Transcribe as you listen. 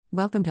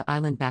Welcome to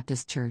Island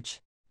Baptist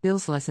Church.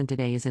 Bill's lesson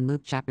today is in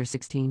Luke chapter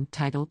 16,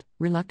 titled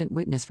Reluctant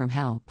Witness from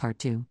Hell, Part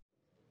 2.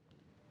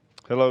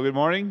 Hello, good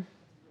morning.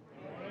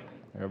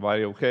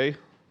 Everybody okay, as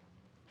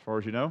far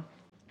as you know?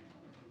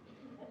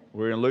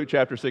 We're in Luke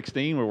chapter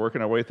 16. We're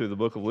working our way through the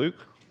book of Luke.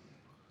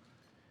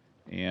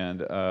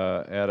 And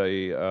at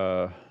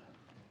a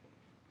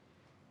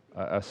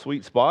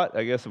sweet spot,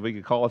 I guess if we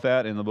could call it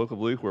that, in the book of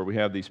Luke, where we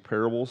have these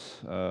parables,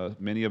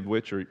 many of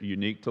which are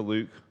unique to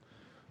Luke.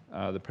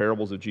 The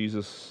parables of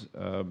Jesus,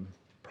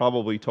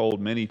 probably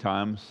told many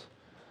times,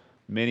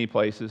 many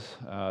places.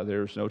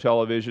 There's no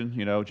television.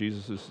 You know,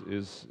 Jesus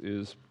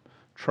is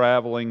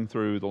traveling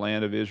through the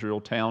land of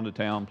Israel, town to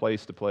town,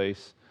 place to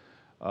place,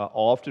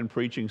 often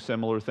preaching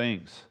similar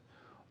things,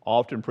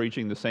 often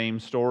preaching the same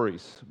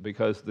stories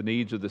because the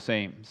needs are the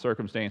same,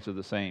 circumstances are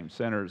the same,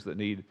 sinners that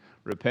need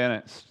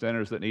repentance,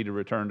 sinners that need to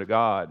return to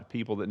God,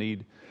 people that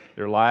need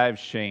their lives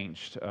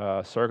changed,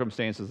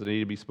 circumstances that need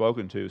to be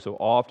spoken to, so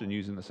often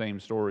using the same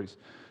stories,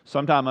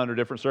 sometimes under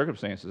different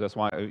circumstances. That's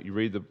why you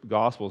read the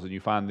Gospels and you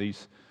find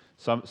these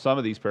some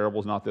of these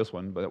parables, not this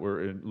one, but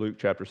we're in Luke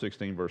chapter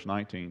 16, verse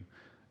 19.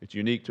 It's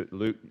unique to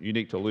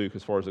Luke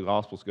as far as the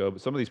Gospels go,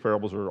 but some of these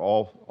parables are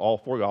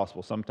all four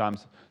Gospels,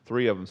 sometimes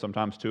three of them,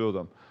 sometimes two of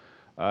them.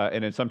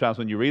 And then sometimes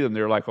when you read them,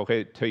 they're like,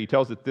 okay, he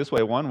tells it this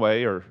way one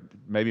way, or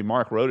maybe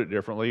Mark wrote it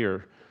differently,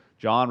 or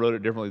John wrote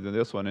it differently than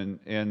this one. And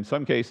in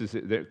some cases,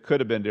 it could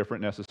have been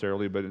different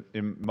necessarily, but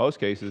in most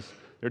cases,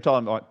 they're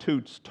talking about two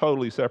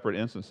totally separate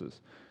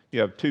instances. You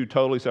have two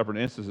totally separate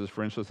instances,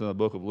 for instance, in the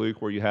book of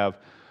Luke, where you have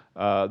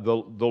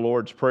the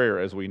Lord's Prayer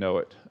as we know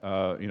it,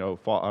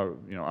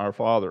 our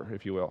Father,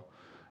 if you will.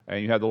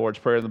 And you have the Lord's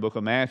Prayer in the book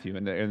of Matthew,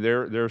 and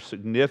there are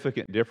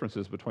significant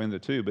differences between the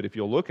two, but if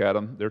you'll look at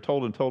them, they're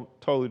told in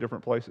totally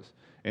different places.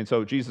 And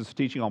so Jesus is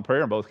teaching on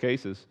prayer in both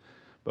cases,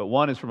 but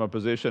one is from a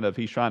position of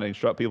he's trying to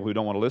instruct people who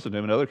don't want to listen to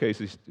him. In other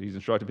cases, he's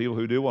instructing people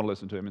who do want to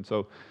listen to him. And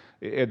so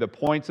the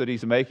points that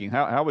he's making,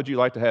 how would you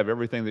like to have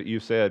everything that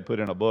you've said put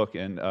in a book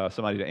and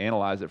somebody to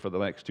analyze it for the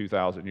next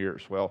 2,000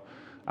 years? Well,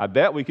 I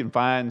bet we can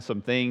find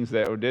some things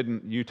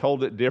that you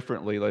told it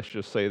differently, let's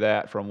just say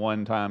that, from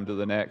one time to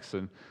the next.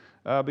 And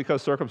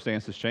because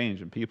circumstances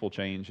change and people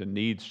change and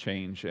needs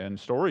change and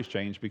stories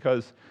change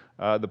because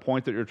the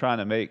point that you're trying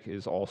to make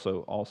is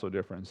also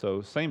different.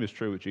 So same is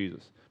true with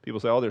Jesus. People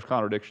say, oh, there's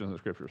contradictions in the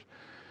Scriptures.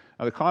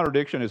 Now, the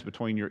contradiction is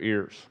between your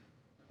ears.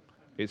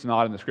 It's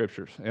not in the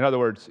Scriptures. In other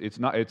words, it's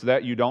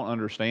that you don't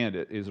understand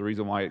it is the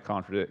reason why it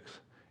contradicts.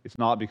 It's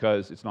not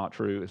because it's not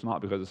true. It's not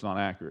because it's not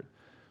accurate.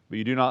 But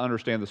you do not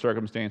understand the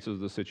circumstances of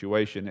the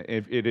situation.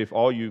 If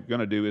all you're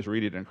going to do is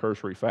read it in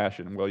cursory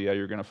fashion, well, yeah,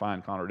 you're going to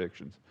find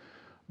contradictions.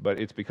 But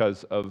it's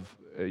because of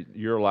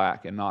your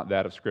lack and not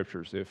that of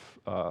Scriptures,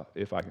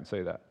 if I can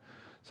say that.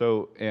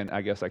 So, and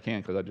I guess I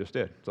can because I just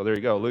did. So there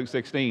you go. Luke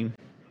 16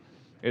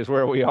 is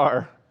where we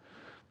are.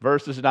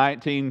 Verses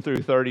 19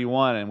 through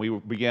 31, and we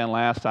began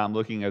last time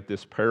looking at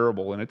this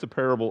parable, and it's a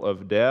parable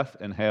of death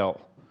and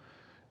hell.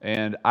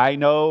 And I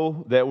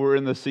know that we're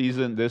in the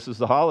season, this is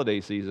the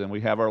holiday season.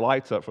 We have our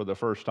lights up for the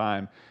first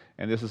time,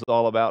 and this is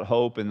all about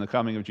hope and the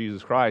coming of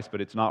Jesus Christ,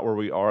 but it's not where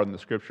we are in the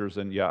Scriptures,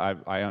 and yeah,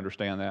 I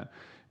understand that.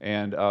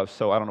 And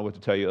so I don't know what to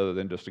tell you other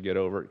than just to get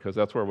over it, because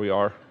that's where we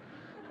are.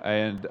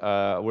 And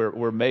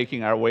we're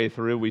making our way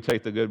through. We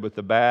take the good with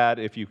the bad,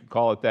 if you could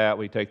call it that.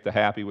 We take the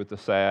happy with the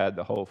sad,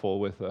 the hopeful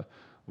with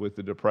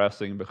the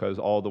depressing, because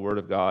all the Word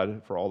of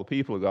God for all the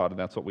people of God, and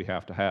that's what we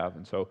have to have.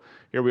 And so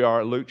here we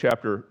are, Luke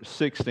chapter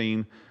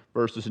 16,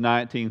 verses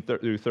 19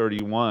 through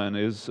 31,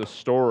 is a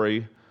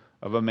story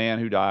of a man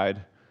who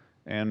died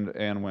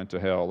and went to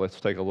hell.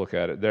 Let's take a look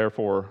at it.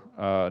 Therefore,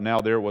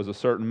 now there was a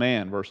certain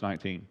man, verse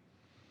 19.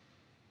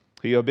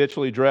 He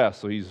habitually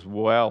dressed, so he's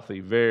wealthy,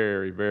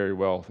 very, very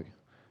wealthy.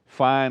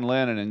 Fine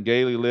linen and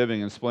gaily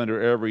living in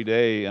splendor every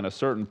day. And a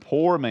certain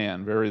poor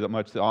man, very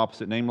much the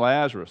opposite, named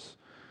Lazarus,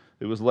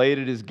 who was laid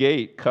at his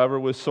gate, covered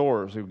with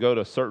sores. He would go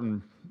to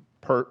certain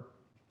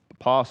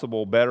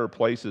possible better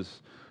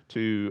places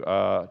to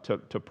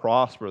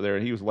prosper there.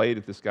 And he was laid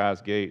at this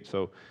guy's gate.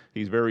 So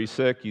he's very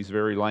sick. He's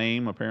very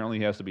lame. Apparently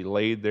he has to be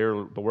laid there.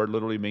 The word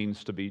literally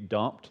means to be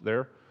dumped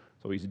there.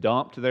 So he's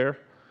dumped there.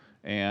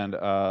 And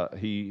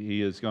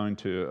he is going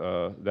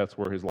to, that's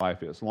where his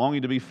life is.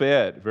 Longing to be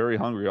fed, very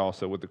hungry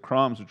also, with the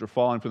crumbs which are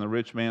falling from the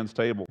rich man's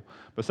table.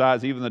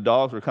 Besides, even the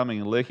dogs were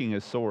coming and licking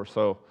his sores.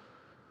 So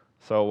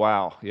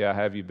wow. Yeah,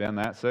 have you been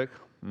that sick?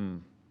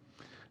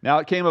 Now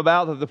it came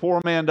about that the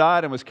poor man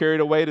died and was carried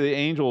away to the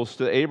angels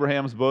to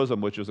Abraham's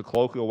bosom, which is a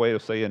colloquial way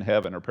of saying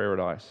heaven or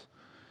paradise.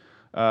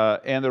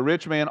 And the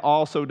rich man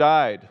also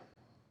died.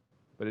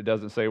 But it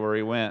doesn't say where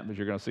he went, but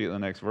you're going to see it in the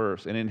next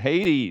verse. And in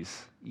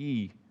Hades,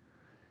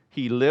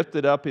 he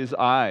lifted up his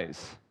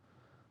eyes,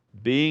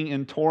 being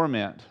in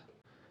torment,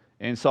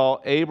 and saw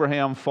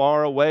Abraham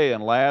far away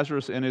and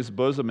Lazarus in his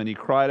bosom. And he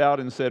cried out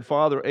and said,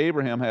 Father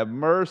Abraham, have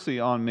mercy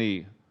on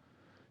me.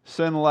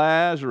 Send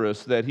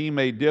Lazarus that he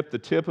may dip the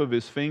tip of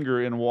his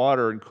finger in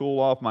water and cool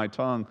off my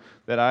tongue,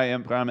 that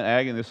I'm in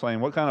agony in this flame.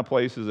 What kind of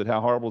place is it?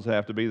 How horrible does it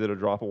have to be that a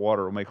drop of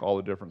water will make all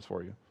the difference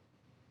for you?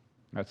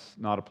 That's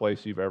not a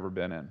place you've ever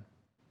been in.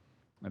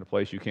 in a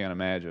place you can't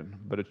imagine,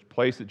 but a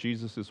place that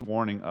Jesus is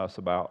warning us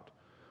about.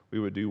 We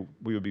would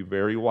be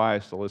very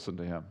wise to listen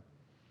to him.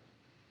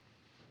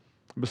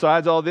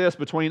 Besides all this,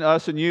 between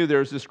us and you,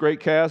 there's this great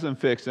chasm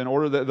fixed, in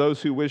order that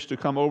those who wish to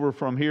come over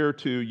from here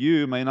to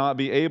you may not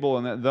be able,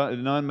 and that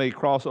none may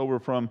cross over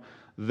from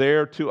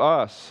there to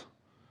us.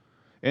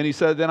 And he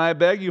said, then I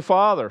beg you,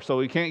 Father. So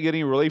he can't get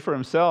any relief for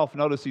himself.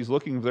 Notice he's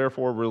looking,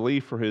 therefore,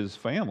 relief for his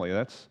family.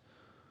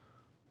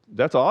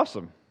 That's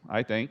awesome,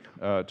 I think,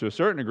 to a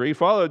certain degree.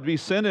 Father, be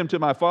send him to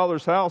my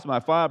father's house, my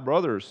 5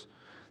 brothers,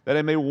 that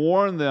I may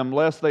warn them,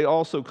 lest they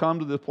also come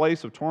to the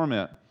place of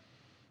torment.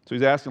 So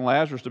he's asking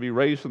Lazarus to be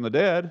raised from the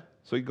dead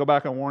so he can go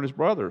back and warn his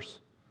brothers.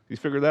 He's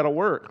figured that'll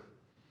work.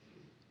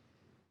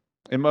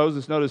 And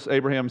Moses, notice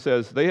Abraham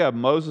says, they have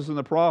Moses and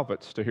the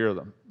prophets to hear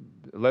them.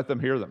 Let them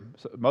hear them.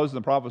 So Moses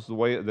and the prophets is the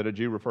way that a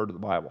Jew referred to the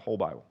Bible, whole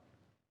Bible.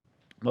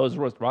 Moses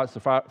writes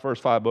the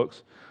first 5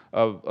 books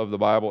of the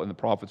Bible, and the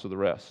prophets are the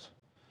rest.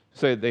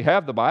 Say they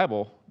have the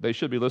Bible, they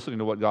should be listening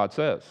to what God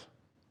says.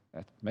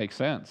 That makes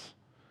sense.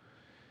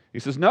 He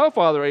says, no,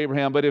 Father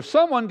Abraham, but if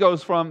someone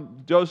goes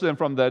to them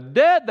from the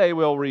dead, they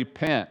will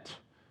repent.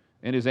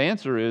 And his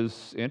answer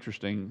is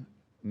interesting.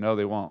 No,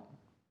 they won't.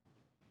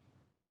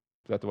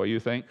 Is that the way you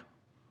think?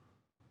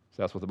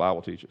 So that's what the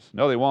Bible teaches.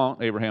 No, they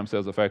won't, Abraham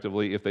says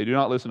effectively, if they do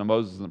not listen to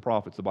Moses and the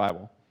prophets, the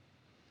Bible.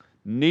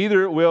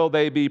 Neither will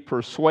they be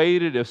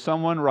persuaded if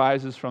someone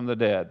rises from the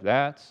dead.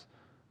 That's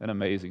an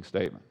amazing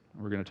statement.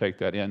 We're going to take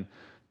that in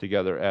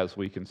together as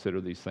we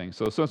consider these things.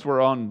 So since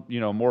we're on,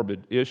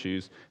 morbid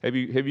issues, have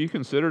you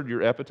considered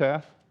your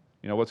epitaph?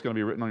 What's going to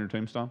be written on your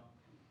tombstone?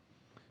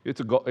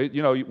 It's a goal.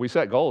 We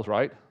set goals,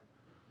 right?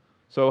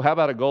 So how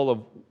about a goal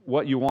of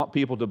what you want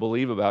people to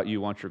believe about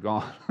you once you're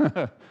gone?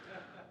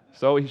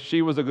 So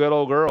she was a good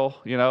old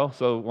girl,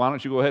 so why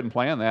don't you go ahead and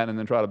plan that and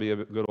then try to be a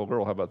good old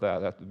girl? How about that?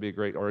 That would be a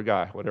great, or a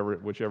guy,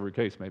 whichever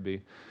case may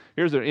be.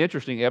 Here's an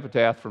interesting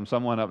epitaph from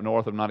someone up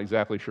north. I'm not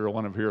exactly sure,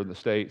 one of here in the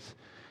States.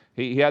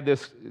 He had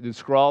this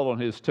scrawled on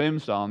his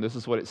tombstone. This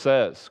is what it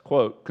says,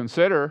 quote,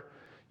 consider,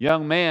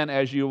 young man,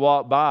 as you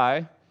walk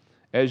by,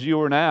 as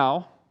you are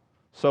now,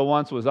 so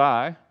once was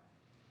I.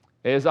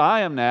 As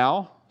I am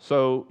now,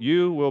 so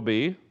you will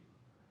be.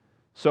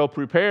 So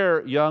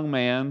prepare, young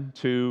man,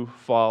 to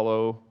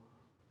follow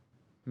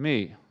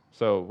me.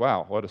 So,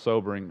 wow, what a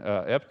sobering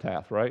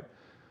epitaph, right?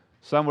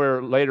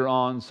 Somewhere later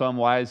on, some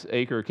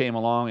wiseacre came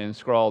along and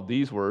scrawled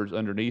these words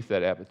underneath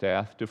that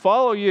epitaph. To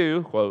follow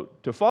you,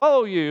 quote, to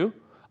follow you,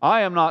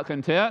 I am not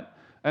content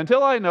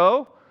until I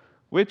know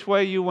which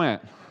way you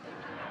went.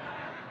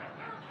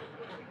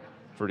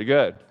 Pretty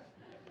good.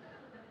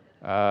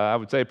 I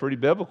would say pretty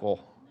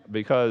biblical,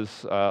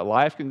 because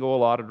life can go a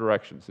lot of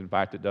directions. In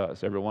fact, it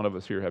does. Every one of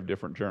us here have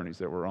different journeys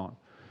that we're on.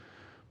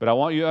 But I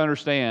want you to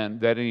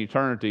understand that in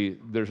eternity,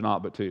 there's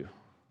not but 2.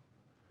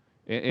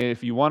 And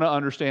if you want to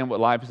understand what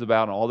life is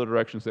about and all the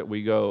directions that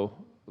we go,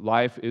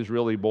 life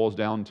really boils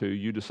down to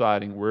you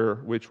deciding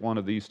which one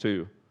of these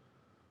 2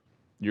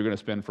 you're going to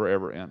spend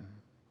forever in.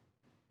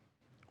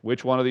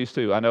 Which one of these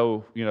 2? I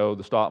know,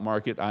 the stock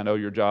market. I know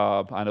your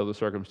job. I know the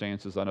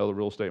circumstances. I know the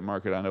real estate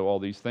market. I know all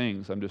these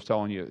things. I'm just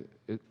telling you,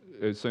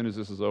 as soon as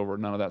this is over,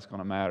 none of that's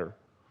going to matter.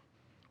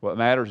 What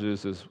matters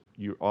is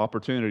your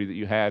opportunity that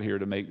you had here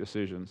to make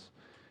decisions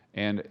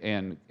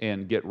and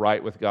get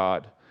right with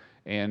God.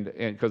 And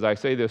because I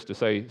say this to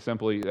say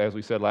simply, as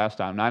we said last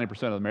time,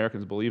 90% of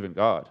Americans believe in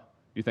God.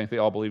 You think they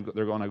all believe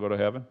they're going to go to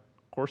heaven?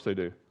 Of course they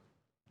do.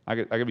 I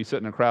could be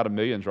sitting in a crowd of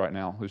millions right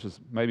now. There's just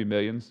maybe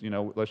millions.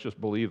 Let's just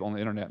believe on the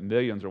internet.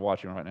 Millions are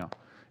watching right now.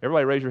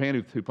 Everybody raise your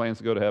hand who plans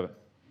to go to heaven.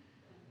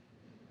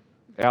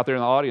 Out there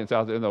in the audience,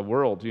 out there in the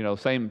world,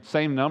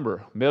 same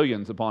number,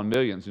 millions upon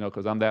millions,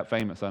 because I'm that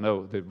famous. I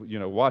know,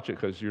 watch it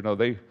because,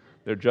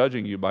 they're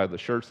judging you by the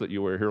shirts that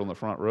you wear here on the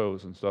front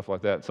rows and stuff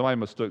like that. Somebody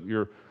mistook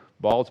your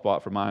bald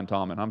spot for mine,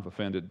 Tom, and I'm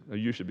offended.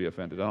 You should be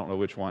offended. I don't know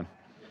which one.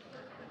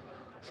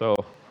 So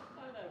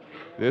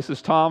this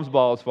is Tom's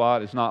bald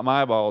spot. It's not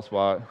my bald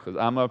spot because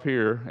I'm up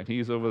here and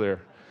he's over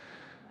there.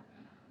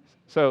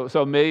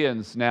 So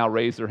millions now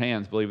raise their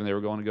hands believing they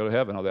were going to go to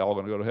heaven. Are they all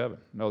going to go to heaven?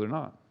 No, they're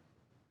not.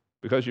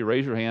 Because you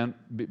raise your hand,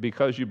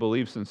 because you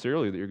believe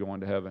sincerely that you're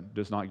going to heaven,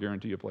 does not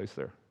guarantee a place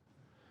there.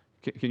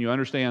 Can you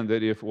understand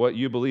that if what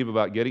you believe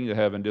about getting to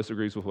heaven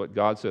disagrees with what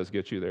God says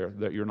gets you there,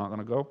 that you're not going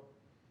to go?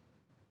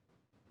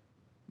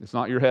 It's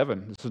not your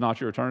heaven. This is not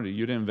your eternity.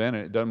 You didn't invent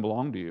it. It doesn't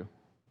belong to you.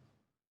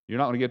 You're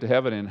not going to get to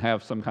heaven and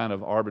have some kind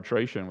of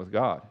arbitration with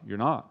God. You're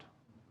not.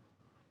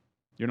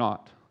 You're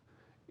not.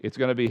 It's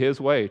going to be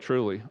His way,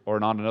 truly, or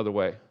not another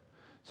way.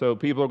 So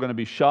people are going to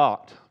be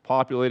shocked.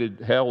 Hell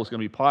is going to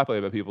be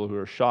populated by people who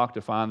are shocked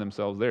to find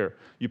themselves there.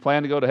 You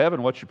plan to go to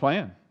heaven, what's your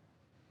plan?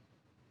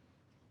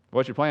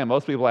 What's your plan?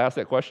 Most people ask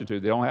that question to.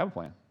 They don't have a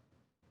plan.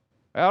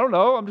 I don't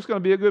know. I'm just going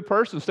to be a good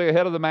person, stay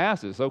ahead of the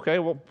masses. Okay,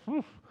 well,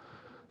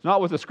 it's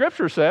not what the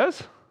Scripture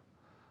says.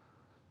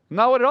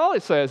 Not what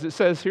it says. It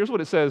says, here's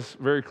what it says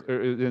very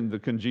in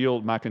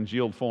my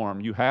congealed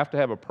form. You have to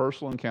have a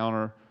personal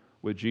encounter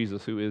with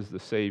Jesus, who is the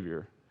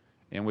Savior,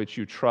 in which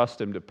you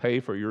trust Him to pay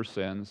for your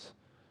sins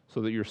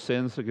so that your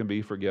sins can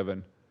be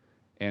forgiven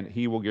and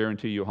he will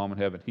guarantee you a home in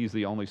heaven. He's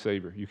the only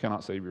Savior. You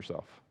cannot save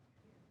yourself.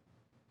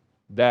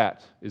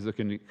 That is the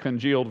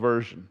congealed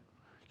version.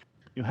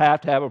 You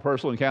have to have a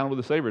personal encounter with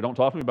the Savior. Don't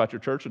talk to me about your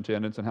church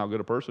attendance and how good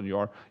a person you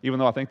are, even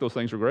though I think those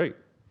things are great.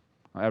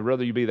 I'd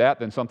rather you be that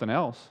than something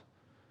else.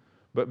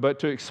 But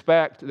to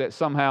expect that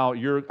somehow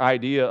your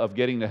idea of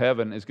getting to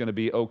heaven is going to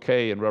be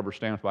okay and rubber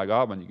stamped by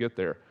God when you get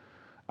there,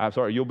 I'm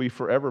sorry, you'll be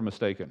forever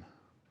mistaken.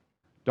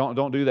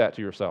 Don't do that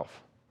to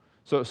yourself.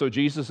 So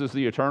Jesus is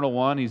the eternal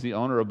one. He's the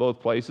owner of both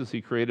places.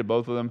 He created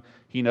both of them.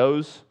 He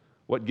knows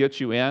what gets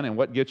you in and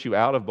what gets you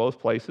out of both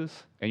places,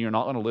 and you're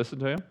not going to listen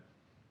to him.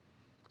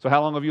 So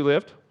how long have you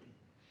lived?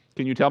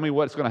 Can you tell me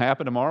what's going to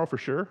happen tomorrow for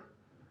sure?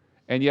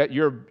 And yet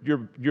you're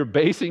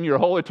basing your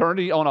whole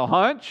eternity on a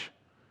hunch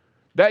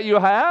that you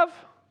have?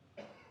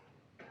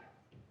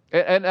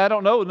 And I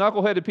don't know,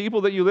 knuckleheaded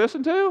people that you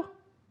listen to?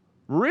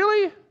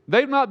 Really?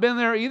 They've not been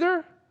there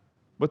either?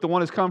 But the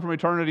one who's come from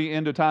eternity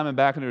into time and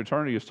back into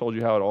eternity has told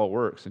you how it all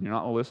works, and you're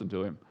not going to listen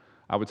to him.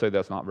 I would say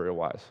that's not very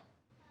wise,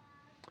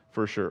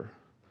 for sure.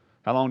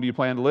 How long do you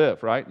plan to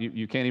live, right?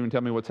 You can't even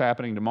tell me what's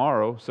happening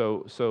tomorrow,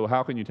 so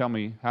how can you tell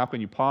me, how can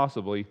you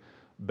possibly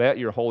bet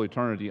your whole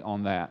eternity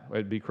on that?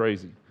 It'd be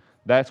crazy.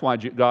 That's why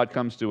God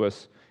comes to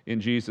us in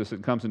Jesus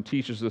and comes and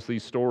teaches us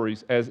these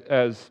stories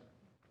as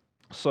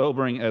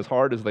sobering, as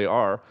hard as they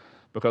are,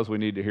 because we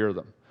need to hear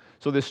them.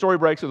 So this story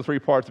breaks into three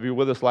parts. If you were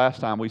with us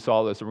last time, we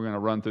saw this, and we're going to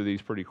run through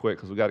these pretty quick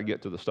because we've got to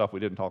get to the stuff we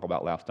didn't talk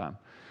about last time.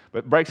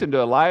 But it breaks into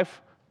a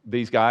life,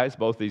 these guys,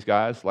 both these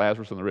guys,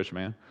 Lazarus and the rich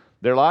man,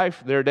 their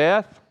life, their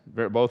death,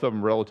 both of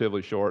them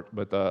relatively short,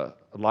 but the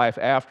life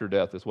after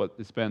death is what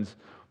it spends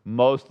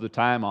most of the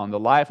time on. The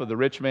life of the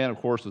rich man, of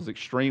course, is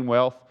extreme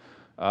wealth.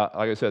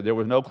 Like I said, there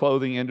was no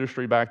clothing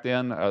industry back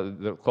then.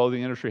 The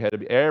clothing industry had to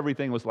be,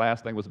 everything was,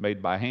 last thing was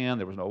made by hand.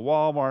 There was no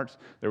Walmarts.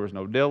 There was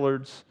no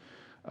Dillards.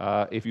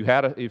 If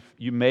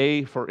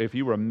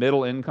you were a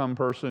middle income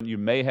person, you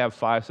may have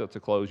 5 sets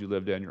of clothes you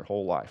lived in your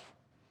whole life.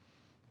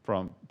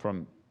 From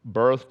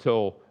birth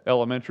till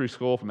elementary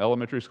school, from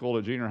elementary school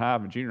to junior high,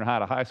 from junior high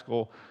to high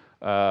school,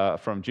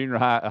 from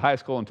high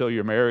school until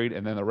you're married,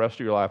 and then the rest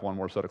of your life, one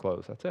more set of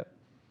clothes. That's it.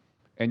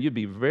 And you'd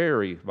be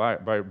very,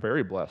 very,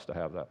 very blessed to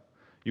have that.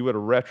 You would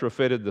have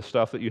retrofitted the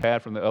stuff that you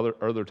had from the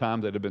other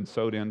times that had been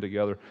sewed in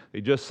together.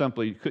 They just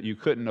simply, you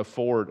couldn't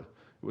afford. It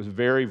was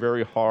very,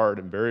 very hard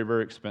and very,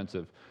 very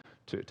expensive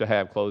to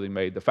have clothing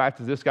made. The fact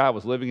that this guy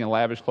was living in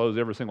lavish clothes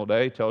every single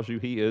day tells you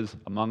he is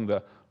among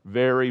the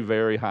very,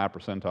 very high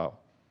percentile.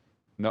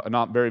 No,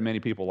 not very many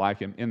people like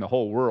him in the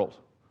whole world,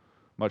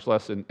 much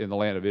less in the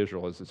land of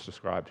Israel as it's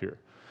described here.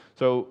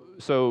 So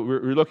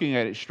we're looking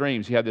at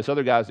extremes. You have this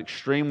other guy who's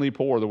extremely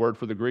poor. The word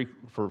for the Greek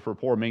for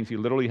poor means he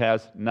literally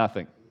has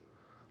nothing.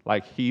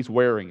 Like he's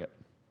wearing it.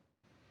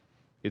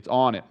 It's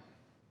on it.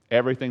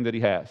 Everything that he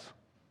has.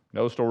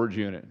 No storage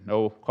unit,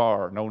 no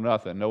car, no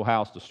nothing, no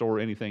house to store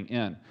anything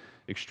in.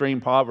 Extreme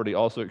poverty,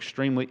 also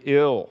extremely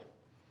ill.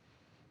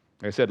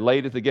 Like I said,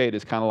 laid at the gate,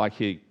 it's kind of like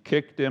he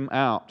kicked him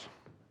out.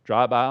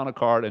 Drive by on a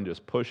cart and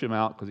just push him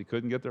out because he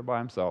couldn't get there by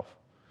himself.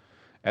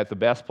 At the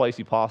best place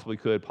he possibly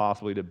could,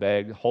 possibly to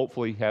beg,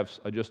 hopefully have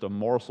just a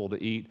morsel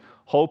to eat,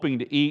 hoping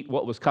to eat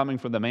what was coming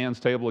from the man's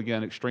table.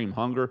 Again, extreme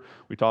hunger.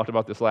 We talked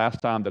about this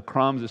last time. The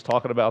crumbs is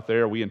talking about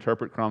there. We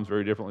interpret crumbs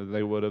very differently than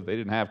they would have. They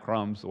didn't have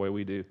crumbs the way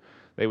we do.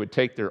 They would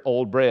take their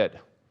old bread.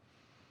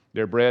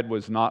 Their bread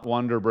was not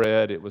Wonder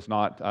Bread. It was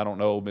not, I don't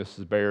know,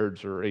 Mrs.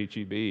 Baird's or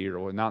H-E-B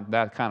or not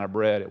that kind of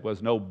bread. It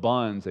was no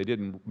buns.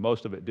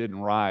 Most of it didn't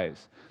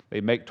rise. They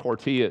make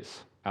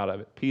tortillas out of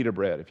it, pita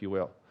bread, if you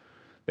will.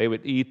 They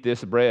would eat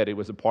this bread. It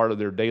was a part of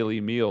their daily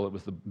meal. It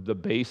was the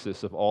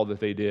basis of all that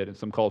they did. In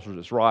some cultures,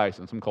 it's rice.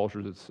 In some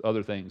cultures, it's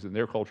other things. In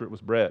their culture, it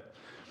was bread.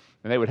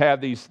 And they would have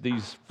these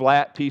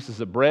flat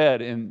pieces of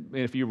bread, and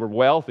if you were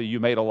wealthy, you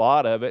made a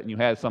lot of it, and you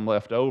had some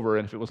left over.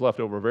 And if it was left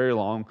over very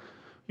long,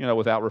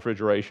 without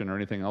refrigeration or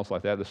anything else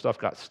like that, the stuff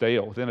got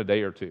stale within a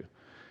day or two.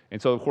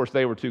 And so, of course,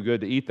 they were too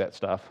good to eat that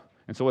stuff.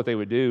 And so what they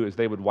would do is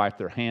they would wipe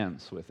their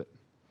hands with it.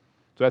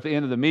 So at the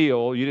end of the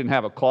meal, you didn't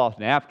have a cloth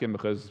napkin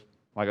because,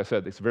 like I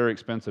said, it's very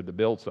expensive to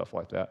build stuff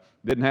like that.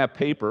 Didn't have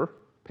paper.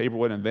 Paper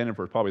wasn't invented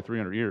for probably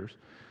 300 years.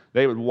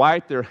 They would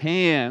wipe their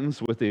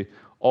hands with the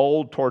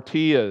old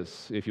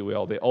tortillas, if you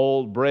will, the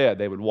old bread.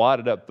 They would wad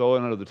it up, throw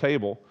it under the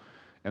table,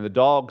 and the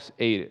dogs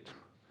ate it.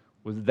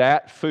 With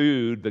that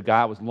food, the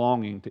guy was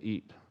longing to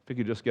eat. If he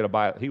could just get a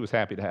bite, he was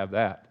happy to have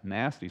that.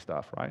 Nasty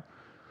stuff, right?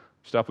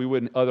 Stuff we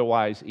wouldn't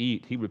otherwise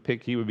eat. He would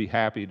be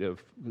happy to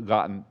have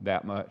gotten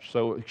that much.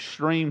 So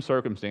extreme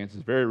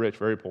circumstances, very rich,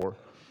 very poor.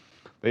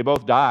 They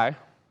both die.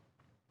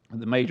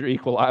 The major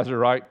equalizer,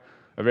 right,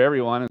 of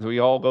everyone is we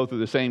all go through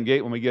the same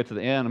gate when we get to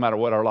the end, no matter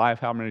what our life,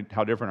 how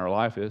different our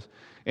life is.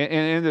 And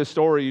in this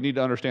story, you need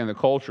to understand the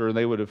culture,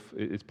 and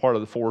it's part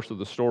of the force of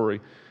the story,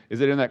 is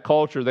that in that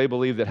culture, they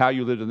believe that how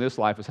you lived in this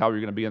life is how you're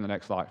going to be in the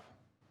next life.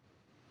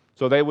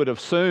 So they would have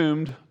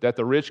assumed that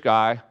the rich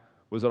guy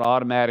was an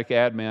automatic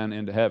admin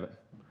into heaven,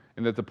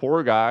 and that the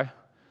poor guy,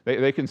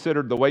 they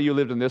considered the way you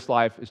lived in this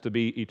life is to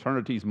be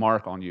eternity's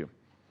mark on you.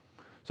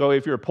 So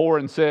if you're poor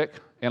and sick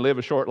and live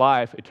a short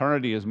life,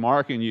 eternity is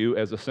marking you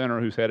as a sinner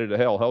who's headed to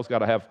hell. Hell's got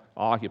to have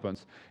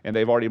occupants, and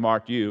they've already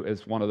marked you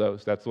as one of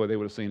those. That's the way they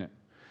would have seen it.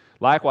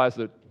 Likewise,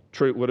 the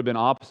truth would have been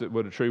opposite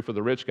would have true for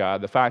the rich guy.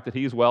 The fact that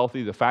he's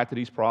wealthy, the fact that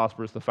he's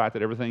prosperous, the fact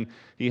that everything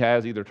he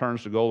has either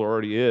turns to gold or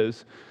already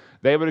is,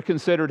 they would have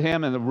considered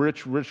him, and the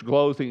rich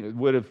clothing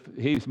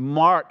he's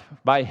marked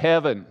by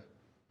heaven.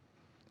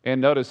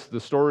 And notice the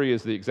story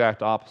is the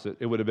exact opposite.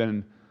 They would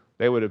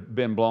have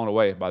been blown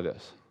away by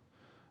this.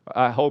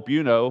 I hope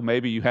you know,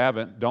 maybe you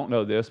don't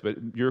know this, but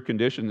your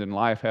conditions in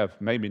life have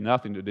maybe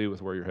nothing to do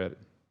with where you're headed.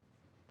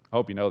 I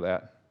hope you know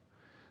that.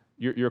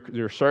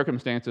 Your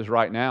circumstances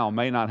right now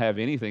may not have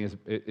anything,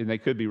 and they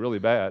could be really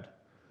bad,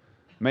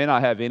 may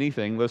not have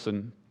anything,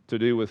 listen, to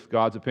do with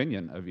God's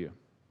opinion of you.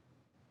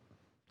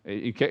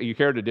 You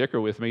care to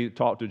dicker with me,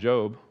 talk to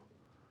Job.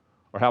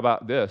 Or how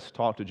about this,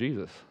 talk to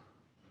Jesus.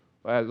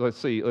 Let's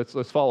see,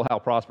 let's follow how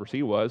prosperous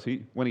he was.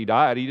 When he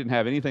died, he didn't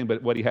have anything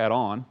but what he had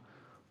on.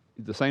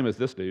 The same as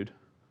this dude.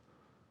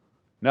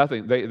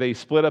 Nothing. They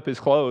split up his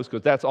clothes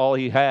because that's all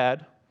he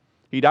had.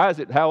 He dies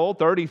at how old?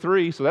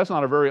 33, so that's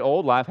not a very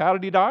old life. How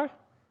did he die?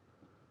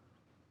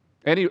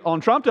 And he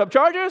on trumped up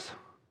charges?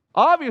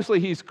 Obviously,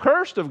 he's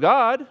cursed of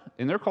God.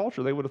 In their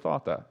culture, they would have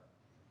thought that.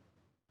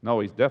 No,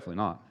 he's definitely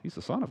not. He's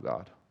the Son of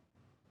God.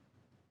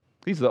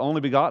 He's the only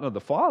begotten of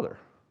the Father.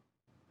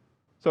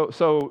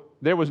 So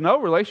there was no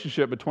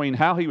relationship between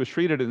how he was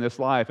treated in this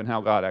life and how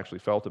God actually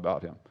felt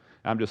about him.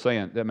 I'm just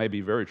saying that may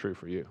be very true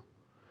for you.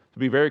 So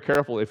be very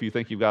careful if you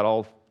think you've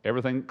got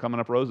everything coming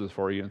up roses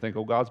for you and think,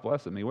 oh, God's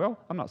blessing me. Well,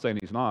 I'm not saying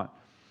he's not.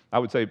 I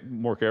would say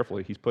more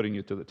carefully, he's putting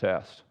you to the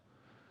test.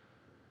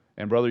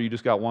 And brother, you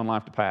just got one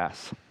life to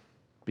pass.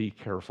 Be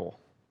careful.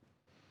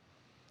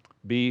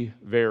 Be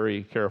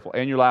very careful.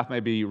 And your life may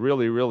be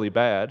really, really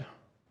bad,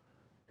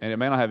 and it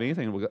may not have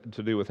anything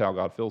to do with how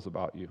God feels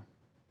about you.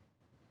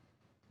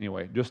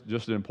 Anyway,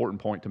 just an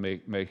important point to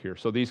make here.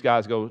 So these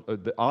guys go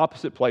the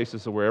opposite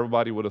places of where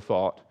everybody would have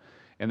thought,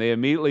 and they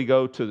immediately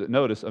go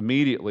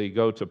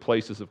to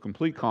places of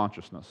complete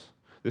consciousness.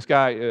 This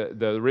guy,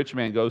 the rich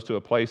man, goes to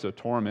a place of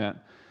torment,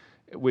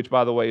 which,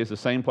 by the way, is the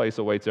same place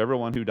awaits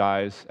everyone who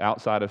dies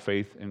outside of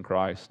faith in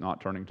Christ,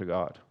 not turning to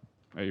God.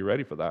 Are you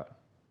ready for that?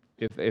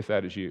 If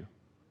that is you.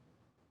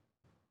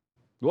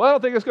 Well, I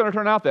don't think it's going to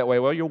turn out that way.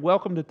 Well, you're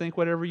welcome to think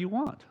whatever you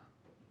want.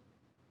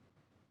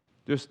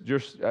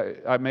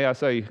 May I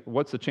say,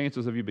 what's the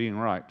chances of you being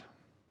right?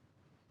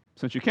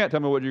 Since you can't tell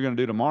me what you're going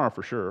to do tomorrow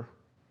for sure,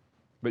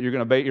 but you're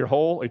going to bait your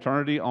whole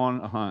eternity on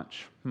a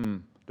hunch.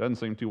 Doesn't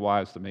seem too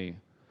wise to me.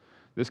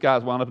 This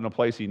guy's wound up in a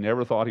place he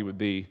never thought he would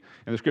be.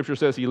 And the scripture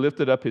says he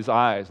lifted up his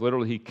eyes.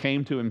 Literally, he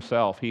came to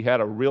himself. He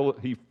had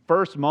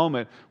first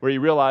moment where he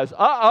realized,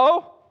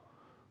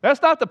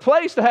 that's not the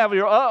place to have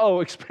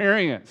your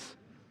experience.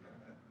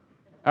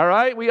 All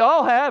right? We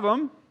all have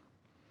them.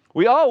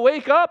 We all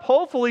wake up,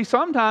 hopefully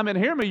sometime, and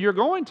hear me, you're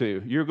going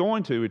to.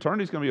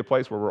 Eternity's going to be a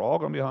place where we're all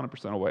going to be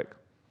 100% awake.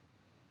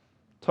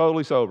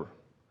 Totally sober.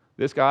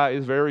 This guy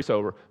is very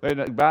sober. The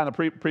guy in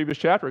the previous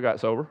chapter got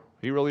sober.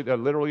 He really,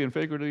 literally and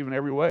figuratively in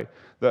every way.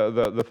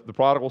 The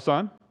prodigal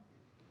son,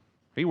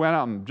 he went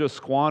out and just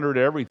squandered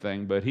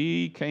everything, but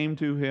he came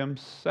to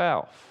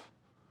himself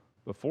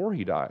before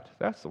he died.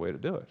 That's the way to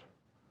do it.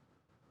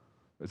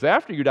 It's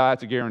after you die,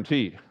 it's a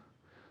guarantee.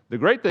 The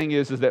great thing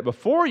is that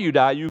before you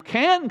die, you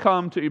can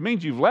come to, it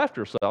means you've left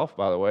yourself,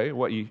 by the way,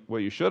 what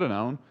you should have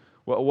known,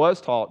 what was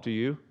taught to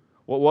you,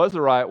 what was the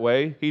right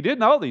way. He did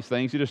know these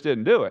things, he just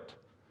didn't do it.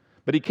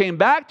 But he came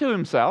back to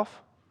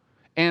himself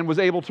and was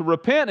able to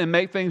repent and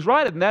make things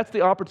right. And that's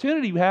the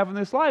opportunity you have in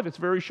this life. It's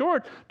very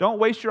short. Don't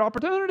waste your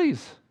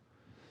opportunities.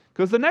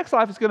 Because the next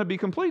life is going to be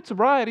complete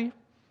sobriety.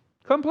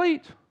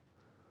 Complete.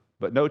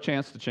 But no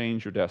chance to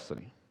change your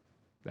destiny.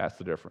 That's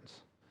the difference.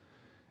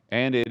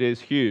 And it is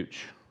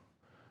huge.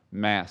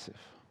 Massive.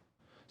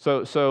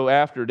 So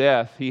after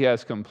death, he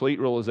has complete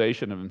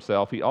realization of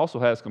himself. He also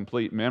has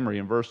complete memory.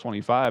 In verse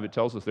 25, it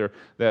tells us there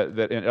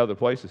that in other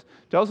places,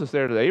 it tells us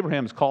there that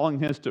Abraham is calling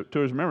to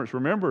his remembrance.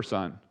 Remember,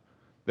 son,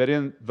 that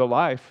in the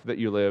life that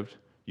you lived,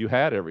 you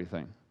had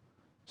everything.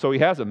 So he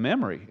has a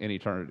memory in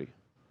eternity.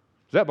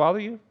 Does that bother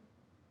you?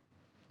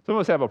 Some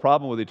of us have a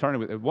problem with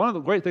eternity. One of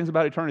the great things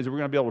about eternity is we're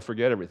going to be able to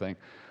forget everything.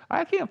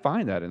 I can't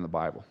find that in the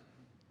Bible.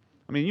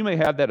 I mean, you may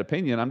have that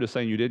opinion. I'm just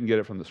saying you didn't get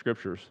it from the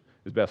Scriptures,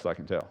 as best I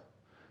can tell.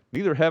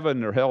 Neither heaven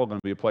nor hell are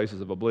going to be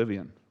places of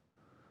oblivion.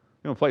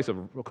 A place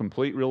of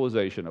complete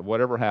realization of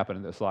whatever happened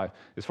in this life.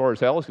 As far as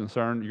hell is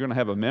concerned, you're going to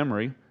have a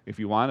memory, if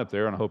you wind up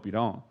there, and I hope you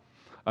don't,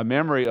 a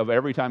memory of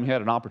every time you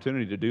had an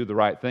opportunity to do the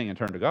right thing and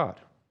turn to God.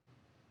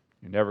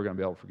 You're never going to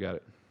be able to forget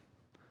it.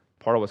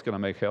 Part of what's going to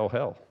make hell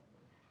hell.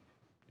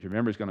 Your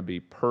memory is going to be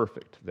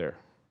perfect there.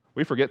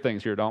 We forget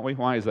things here, don't we?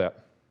 Why is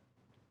that?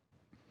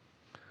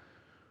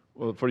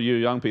 Well, for you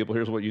young people,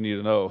 here's what you need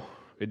to know.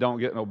 It don't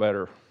get no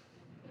better.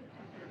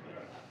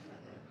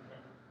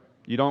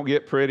 You don't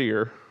get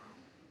prettier.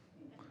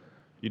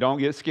 You don't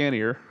get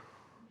skinnier.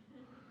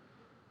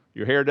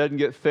 Your hair doesn't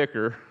get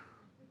thicker.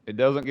 It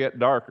doesn't get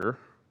darker.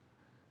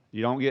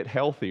 You don't get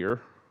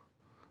healthier.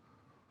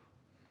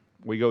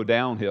 We go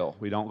downhill.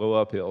 We don't go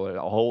uphill. A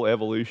whole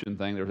evolution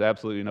thing. There's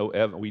absolutely no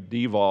we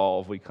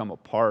devolve. We come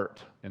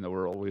apart in the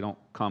world. We don't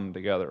come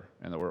together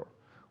in the world.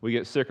 We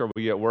get sicker.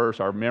 We get worse.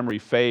 Our memory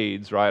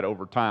fades, right?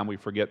 Over time, we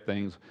forget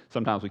things.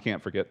 Sometimes we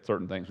can't forget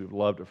certain things we'd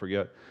love to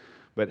forget.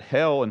 But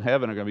hell and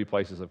heaven are going to be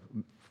places of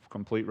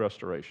complete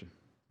restoration.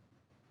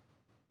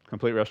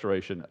 Complete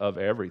restoration of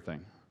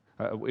everything.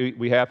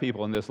 We have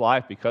people in this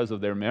life, because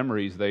of their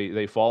memories,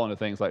 they fall into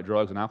things like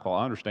drugs and alcohol.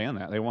 I understand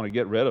that. They want to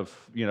get rid of,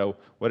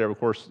 whatever. Of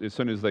course, as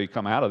soon as they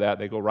come out of that,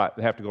 they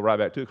have to go right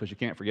back to it, because you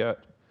can't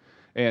forget.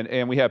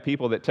 And we have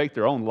people that take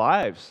their own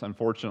lives,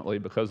 unfortunately,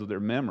 because of their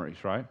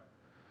memories, right?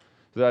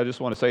 So I just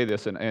want to say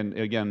this, and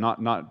again,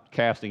 not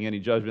casting any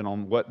judgment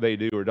on what they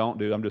do or don't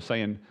do. I'm just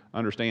saying,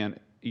 understand,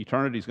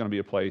 eternity is going to be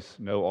a place,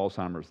 no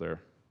Alzheimer's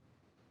there.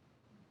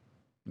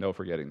 No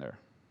forgetting there.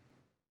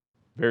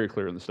 Very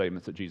clear in the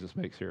statements that Jesus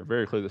makes here.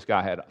 Very clear this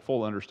guy had a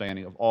full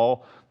understanding of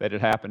all that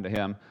had happened to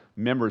him.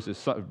 Remembers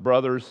his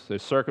brothers,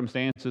 his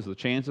circumstances, the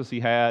chances he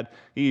had.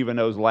 He even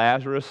knows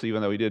Lazarus,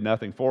 even though he did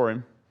nothing for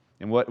him.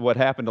 And what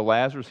happened to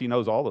Lazarus, he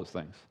knows all those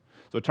things.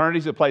 So eternity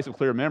is a place of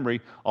clear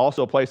memory,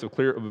 also a place of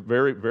clear,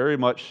 very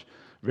much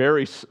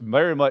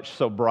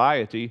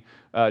sobriety.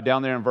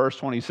 Down there in verse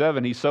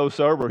 27, he's so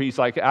sober, he's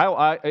like,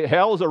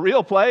 hell is a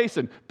real place,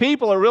 and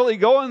people are really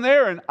going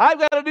there, and I've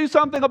got to do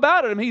something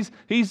about it. And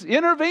he's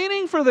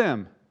intervening for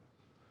them.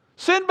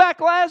 Send back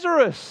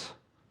Lazarus.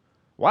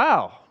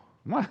 Wow.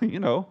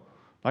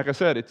 Like I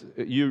said,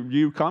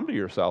 you come to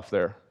yourself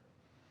there.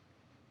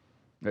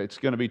 It's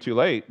going to be too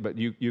late, but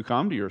you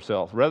come to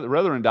yourself. Rather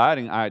than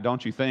dieting,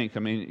 don't you think,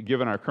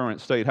 given our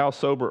current state, how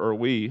sober are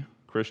we,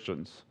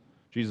 Christians?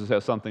 Jesus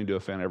has something to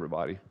offend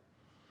everybody.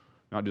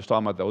 Not just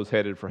talking about those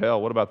headed for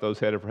hell. What about those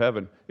headed for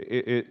heaven?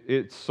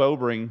 It's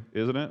sobering,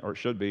 isn't it? Or it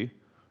should be,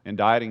 and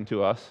dieting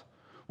to us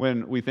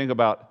when we think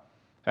about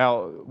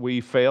how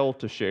we fail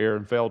to share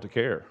and fail to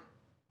care.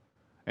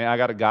 And I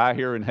got a guy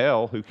here in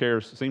hell who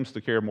seems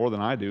to care more than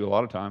I do a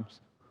lot of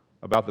times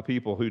about the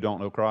people who don't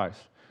know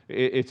Christ.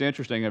 It's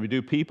interesting.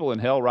 Do people in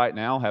hell right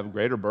now have a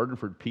greater burden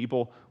for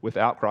people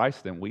without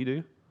Christ than we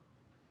do?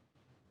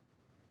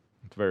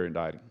 It's very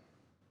indicting.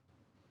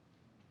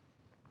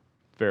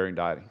 Very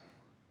indicting.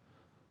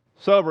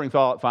 Sobering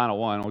thought, final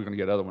one. We're going to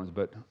get other ones,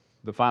 but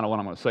the final one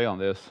I'm going to say on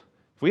this.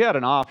 If you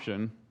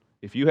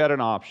had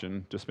an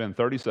option to spend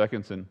 30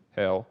 seconds in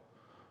hell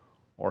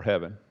or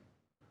heaven,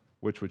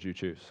 which would you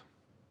choose?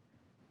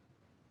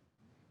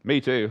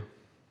 Me too.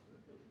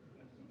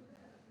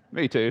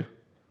 Me too.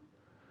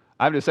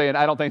 I'm just saying,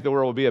 I don't think the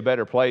world would be a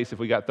better place if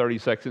we got 30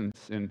 seconds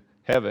in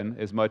heaven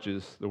as much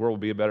as the world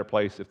would be a better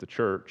place if the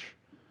church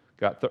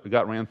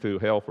got ran through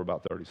hell for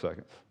about 30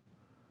 seconds.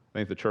 I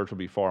think the church will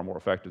be far more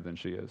effective than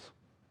she is.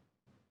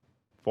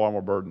 Far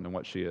more burdened than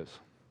what she is.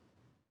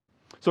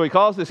 So he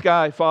calls this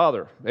guy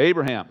Father,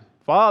 Abraham.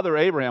 Father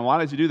Abraham. Why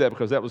does he do that?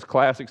 Because that was a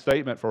classic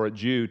statement for a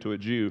Jew to a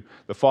Jew.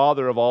 The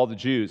father of all the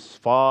Jews.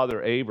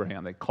 Father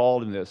Abraham. They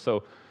called him this.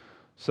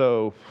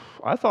 So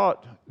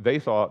they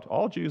thought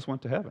all Jews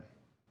went to heaven.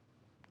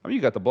 You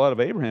got the blood of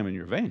Abraham in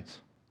your veins.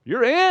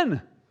 You're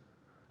in.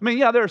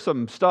 There's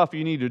some stuff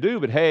you need to do,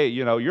 but hey,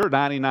 you're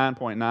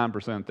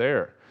 99.9%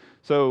 there.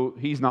 So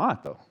he's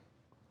not, though.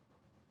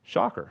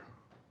 Shocker.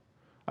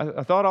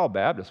 I thought all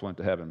Baptists went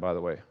to heaven, by the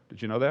way.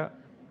 Did you know that?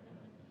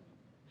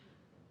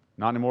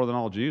 Not any more than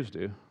all Jews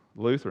do.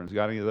 Lutherans,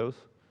 got any of those?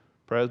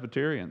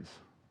 Presbyterians.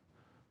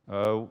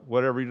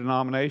 Whatever your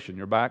denomination,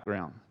 your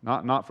background.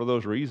 Not for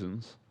those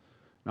reasons.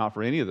 Not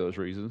for any of those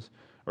reasons.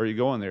 Are you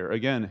going there?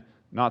 Again,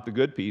 not the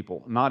good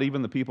people. Not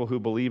even the people who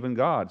believe in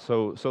God.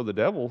 So the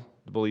devil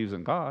believes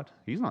in God.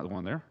 He's not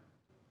going there.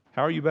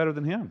 How are you better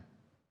than him?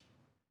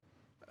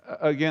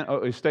 Again,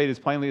 I state as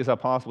plainly as I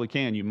possibly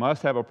can, you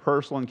must have a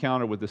personal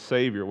encounter with the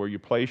Savior where you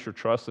place your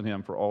trust in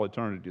him for all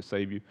eternity to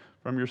save you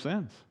from your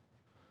sins.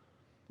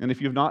 And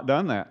if you've not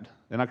done that,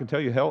 then I can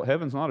tell you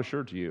heaven's not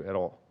assured to you at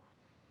all.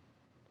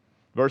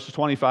 Verses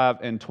 25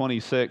 and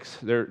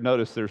 26,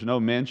 notice there's no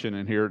mention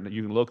in here.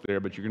 You can look there,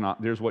 but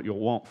there's what you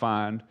won't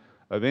find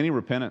of any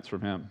repentance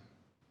from him.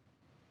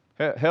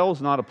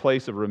 Hell's not a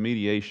place of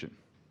remediation.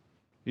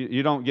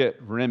 You don't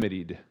get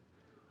remedied.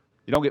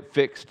 You don't get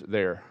fixed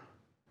there.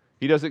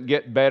 He doesn't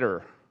get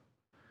better.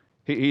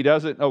 He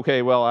doesn't,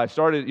 I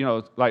started,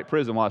 like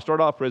prison. When I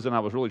started off prison, I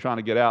was really trying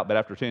to get out, but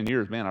after 10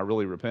 years, man, I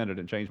really repented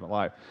and changed my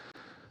life.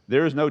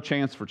 There is no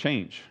chance for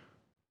change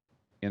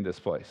in this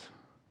place.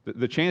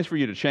 The chance for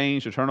you to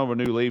change, to turn over a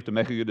new leaf, to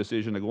make a good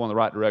decision, to go in the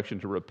right direction,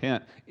 to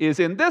repent,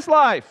 is in this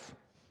life,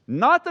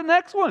 not the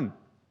next one.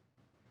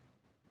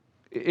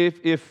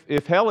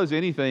 If hell is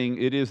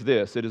anything, it is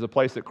this. It is a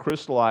place that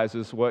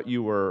crystallizes what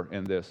you were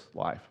in this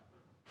life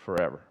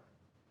forever.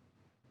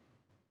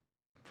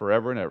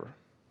 Forever and ever.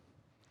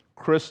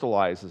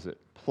 Crystallizes it,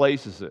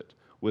 places it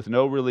with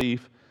no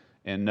relief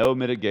and no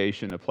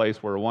mitigation, a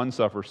place where one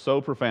suffers so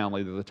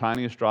profoundly that the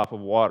tiniest drop of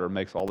water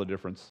makes all the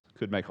difference,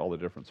 could make all the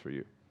difference for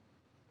you.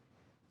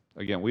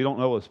 Again, we don't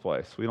know this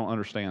place. We don't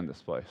understand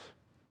this place.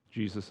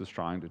 Jesus is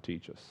trying to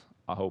teach us.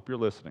 I hope you're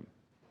listening.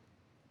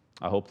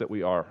 I hope that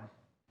we are.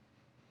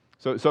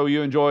 So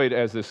you enjoyed,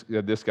 as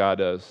this guy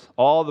does,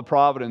 all the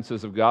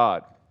providences of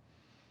God,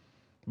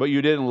 but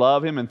you didn't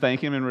love him and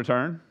thank him in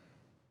return?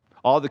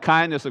 All the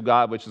kindness of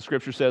God, which the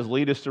Scripture says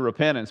lead us to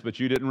repentance, but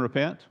you didn't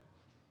repent?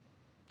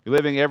 You're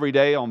living every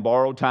day on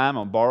borrowed time,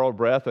 on borrowed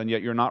breath, and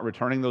yet you're not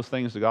returning those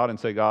things to God and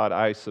say, God,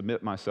 I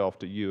submit myself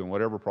to you in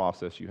whatever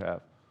process you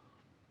have.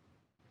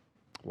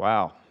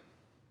 Wow.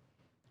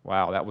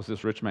 Wow, that was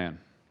this rich man.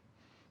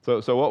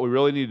 So what we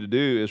really need to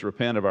do is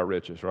repent of our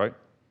riches, right?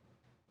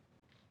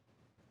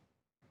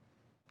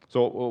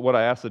 So what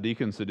I ask the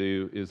deacons to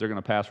do is they're going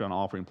to pass around an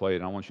offering plate,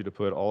 and I want you to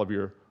put all of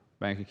your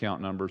bank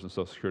account numbers and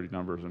Social Security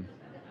numbers. And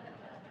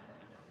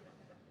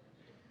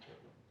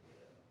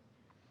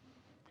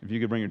if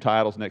you could bring your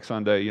titles next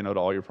Sunday, to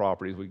all your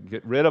properties, we can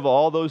get rid of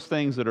all those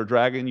things that are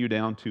dragging you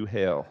down to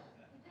hell.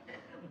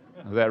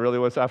 Is that really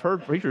what I've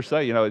heard preachers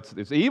say?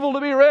 It's evil to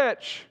be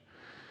rich.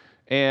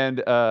 And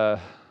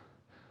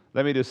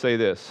let me just say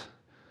this.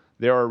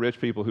 There are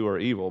rich people who are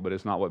evil, but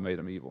it's not what made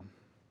them evil.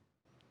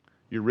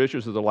 Your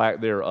riches or the lack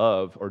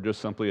thereof are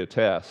just simply a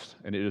test,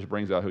 and it just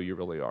brings out who you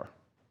really are.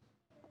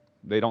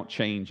 They don't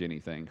change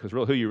anything, because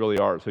who you really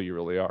are is who you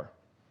really are.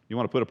 You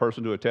want to put a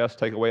person to a test,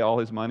 take away all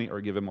his money, or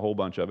give him a whole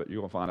bunch of it,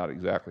 you're going to find out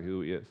exactly who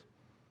he is,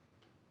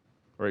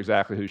 or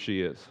exactly who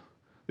she is.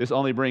 This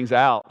only brings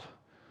out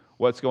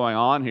what's going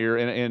on here,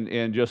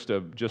 and just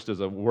as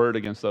a word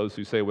against those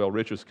who say, well,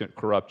 riches can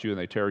corrupt you and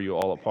they tear you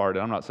all apart.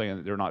 And I'm not saying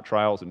that there are not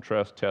trials and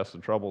tests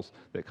and troubles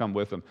that come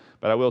with them,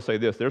 but I will say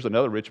this. There's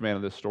another rich man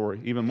in this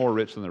story, even more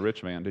rich than the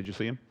rich man. Did you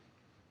see him?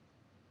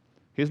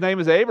 His name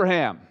is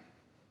Abraham.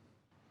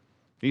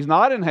 He's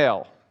not in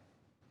hell,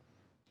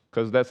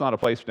 because that's not a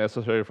place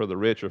necessary for the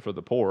rich or for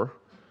the poor.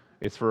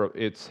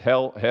 It's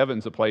hell.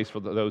 Heaven's a place for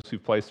those who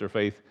place their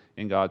faith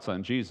in God's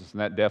Son Jesus,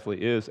 and that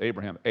definitely is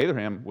Abraham.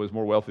 Abraham was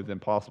more wealthy than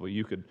possibly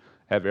you could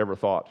have ever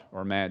thought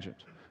or imagined.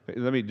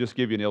 Let me just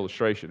give you an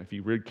illustration. If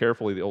you read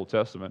carefully the Old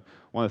Testament,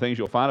 one of the things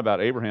you'll find about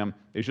Abraham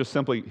is just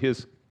simply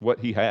what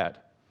he had.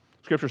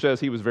 Scripture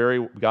says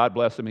God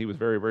blessed him, he was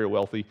very, very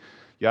wealthy,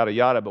 yada,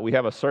 yada, but we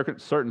have a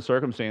certain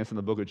circumstance in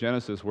the book of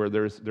Genesis where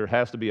there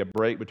has to be a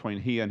break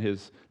between he and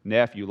his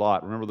nephew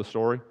Lot. Remember the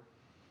story?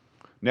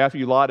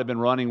 Nephew Lot had been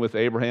running with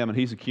Abraham, and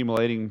he's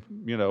accumulating,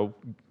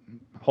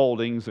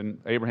 holdings,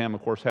 and Abraham,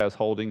 of course, has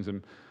holdings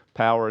and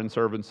power and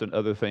servants and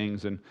other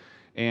things, and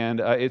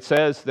it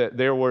says that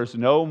there was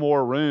no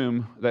more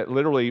room, that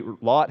literally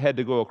Lot had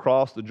to go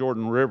across the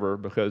Jordan River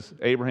because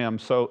Abraham,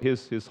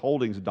 his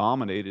holdings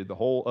dominated the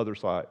whole other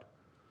side.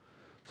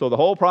 So the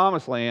whole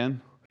promised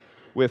land,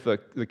 with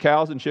the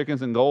cows and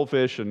chickens and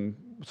goldfish and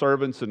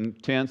servants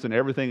and tents and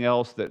everything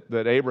else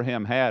that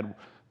Abraham had,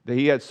 that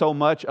he had so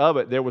much of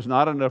it, there was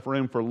not enough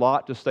room for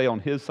Lot to stay on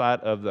his side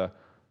of the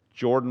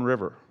Jordan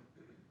River.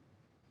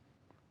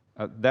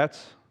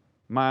 That's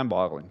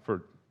mind-boggling.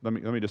 Let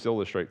me just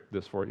illustrate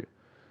this for you.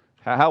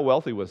 How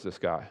wealthy was this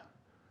guy?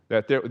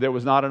 That there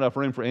was not enough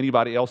room for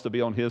anybody else to be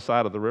on his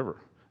side of the river.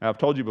 Now, I've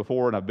told you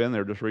before, and I've been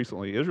there just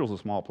recently, Israel's a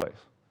small place.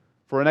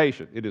 For a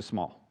nation, it is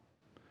small.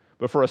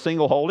 But for a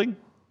single holding,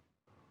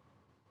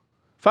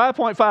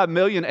 5.5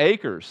 million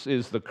acres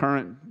is the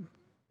current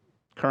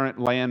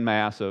land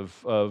mass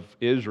of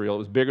Israel. It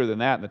was bigger than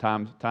that in the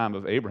time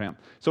of Abraham.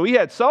 So he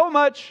had so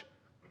much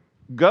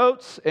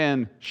goats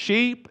and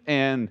sheep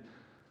and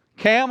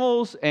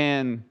camels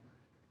and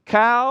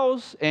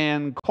cows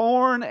and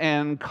corn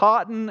and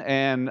cotton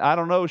and,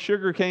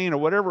 sugar cane or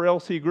whatever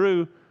else he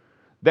grew,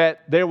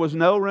 that there was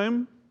no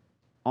room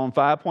on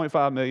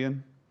 5.5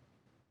 million.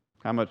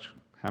 How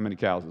many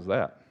cows is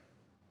that?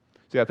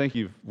 See, I think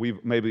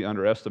we've maybe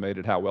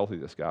underestimated how wealthy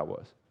this guy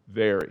was.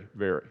 Very,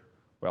 very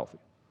wealthy.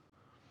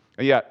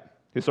 And yet,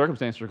 his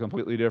circumstances are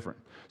completely different.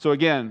 So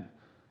again,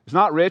 it's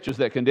not riches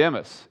that condemn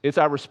us. It's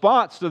our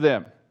response to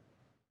them.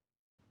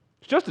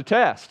 It's just a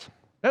test.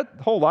 That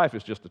whole life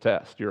is just a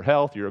test. Your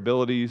health, your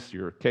abilities,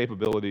 your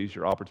capabilities,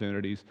 your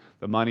opportunities,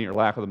 the money or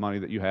lack of the money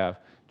that you have,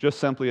 just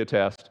simply a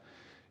test.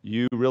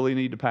 You really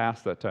need to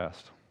pass that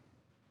test.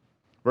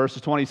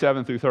 Verses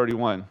 27 through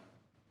 31.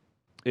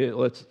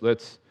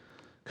 Let's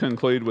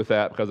conclude with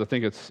that, because I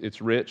think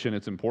it's rich and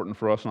it's important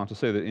for us, not to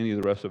say that any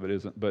of the rest of it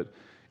isn't, but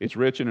it's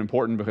rich and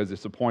important because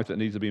it's a point that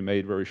needs to be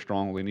made very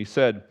strongly. And he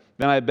said,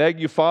 "Then I beg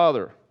you,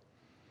 Father,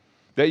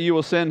 that you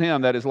will send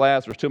him," that is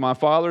Lazarus, "to my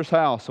father's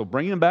house." So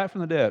bring him back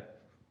from the dead.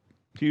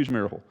 Huge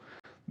miracle.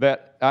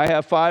 "That I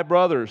have 5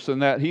 brothers,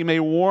 and that he may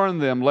warn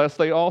them, lest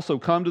they also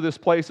come to this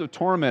place of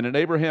torment." And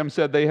Abraham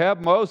said, "They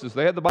have Moses,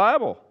 they have the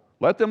Bible.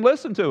 Let them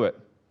listen to it."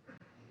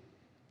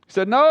 He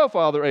said, "No,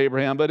 Father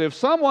Abraham, but if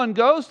someone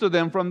goes to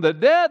them from the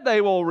dead,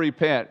 they will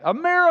repent." A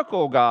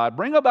miracle, God.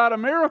 Bring about a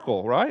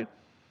miracle, right?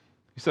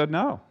 He said,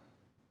 "No,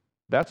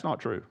 that's not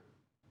true."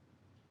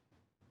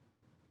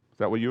 Is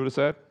that what you would have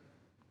said?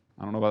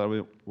 I don't know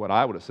about what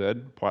I would have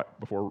said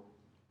before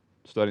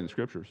studying the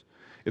Scriptures.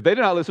 "If they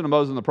do not listen to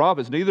Moses and the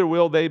prophets, neither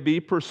will they be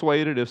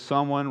persuaded if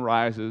someone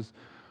rises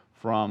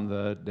from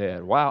the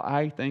dead." Wow,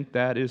 I think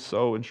that is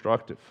so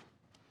instructive.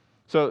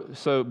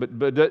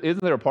 But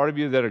isn't there a part of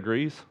you that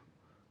agrees?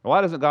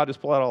 Why doesn't God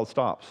just pull out all the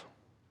stops?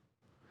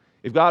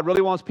 If God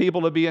really wants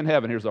people to be in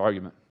heaven, here's the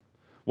argument.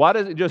 Why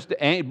does it just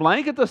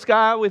blanket the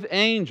sky with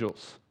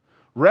angels?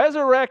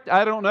 Resurrect,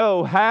 I don't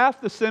know,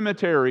 half the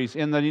cemeteries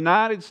in the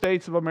United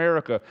States of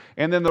America,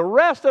 and then the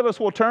rest of us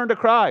will turn to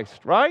Christ,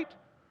 right?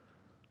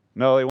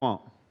 No, they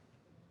won't.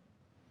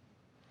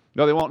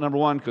 No, they won't, number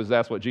one, because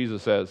that's what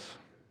Jesus says.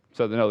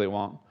 So no, they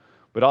won't.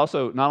 But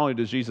also, not only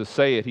does Jesus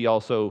say it, he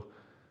also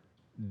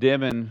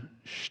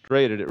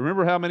demonstrated it.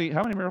 Remember how many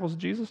miracles did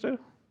Jesus do?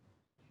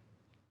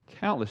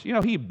 Countless. You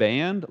know, he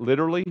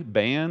literally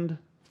banned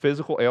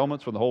physical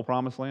ailments from the whole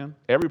promised land.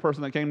 Every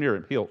person that came near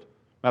him healed, no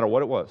matter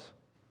what it was.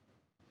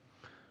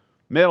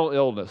 Mental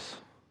illness,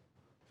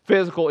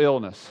 physical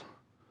illness,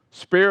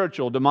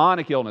 spiritual,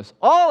 demonic illness,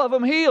 all of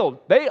them healed.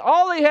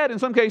 All they had in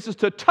some cases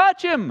to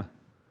touch him,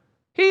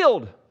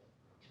 healed.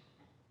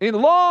 In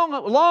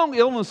long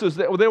illnesses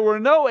that there were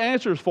no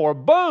answers for,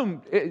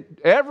 boom,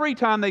 every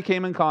time they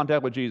came in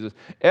contact with Jesus,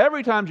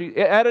 every time,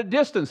 at a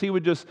distance, he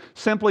would just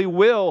simply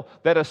will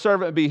that a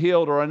servant be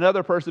healed or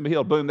another person be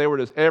healed. Boom, they were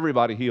just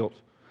everybody healed.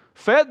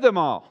 Fed them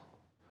all.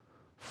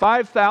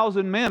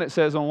 5,000 men, it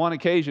says on one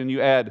occasion, you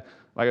add,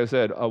 like I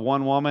said,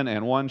 one woman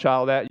and one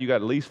child, you got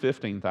at least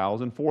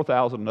 15,000.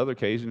 4,000 another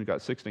occasion, you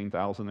got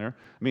 16,000 there.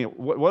 I mean,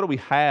 what do we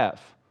have?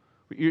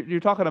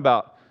 You're talking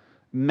about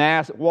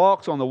mass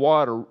walks on the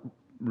water,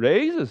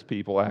 raises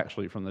people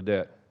actually from the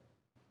dead.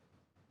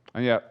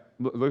 And yet,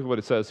 look at what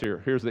it says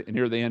here. Here's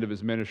near the end of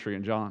his ministry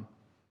in John.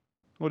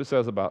 What it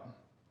says about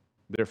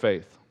their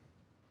faith.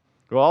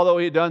 Well, although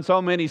he had done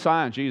so many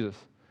signs, Jesus,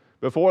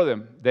 before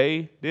them,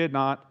 they did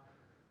not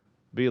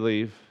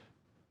believe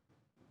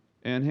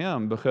in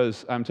him,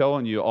 because I'm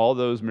telling you, all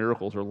those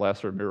miracles are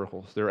lesser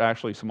miracles. They're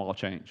actually small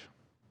change.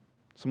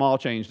 Small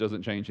change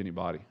doesn't change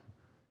anybody.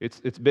 It's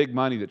big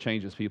money that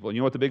changes people. And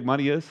you know what the big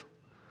money is?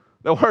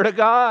 The Word of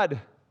God.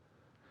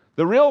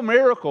 The real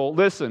miracle,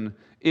 listen,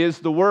 is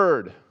the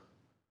Word.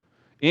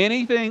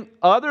 Anything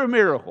other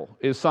miracle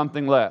is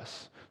something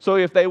less. So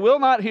if they will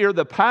not hear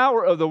the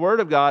power of the Word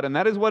of God, and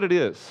that is what it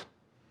is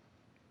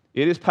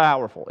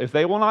powerful. If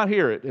they will not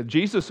hear it,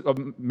 Jesus,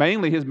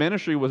 mainly his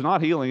ministry was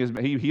not healing.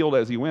 He healed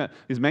as he went.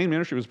 His main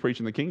ministry was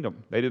preaching the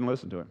kingdom. They didn't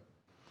listen to him.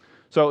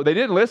 So they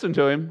didn't listen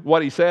to him,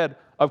 what he said.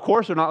 Of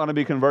course they're not going to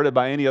be converted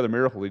by any other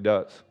miracle he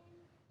does.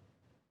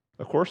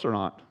 Of course they're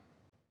not.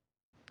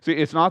 See,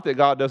 it's not that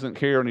God doesn't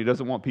care and he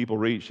doesn't want people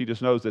reached. He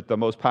just knows that the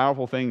most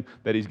powerful thing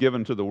that he's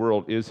given to the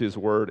world is his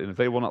word. And if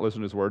they will not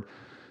listen to his word,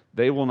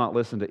 they will not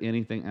listen to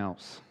anything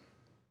else.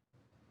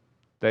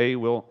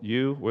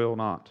 You will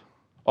not.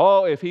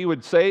 Oh, if he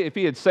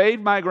had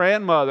saved my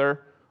grandmother,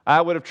 I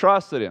would have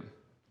trusted him.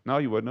 No,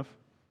 you wouldn't have.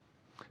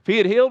 If he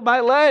had healed my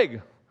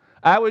leg,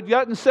 I would have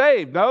gotten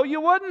saved. No, you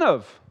wouldn't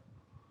have.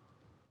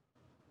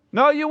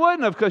 No, you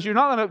wouldn't have, because you're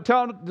not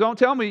going to don't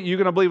tell me you're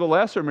going to believe a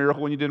lesser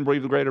miracle when you didn't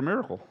believe the greater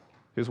miracle,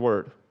 his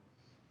word.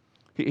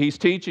 He's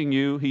teaching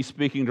you, he's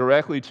speaking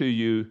directly to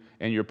you,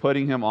 and you're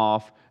putting him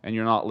off, and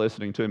you're not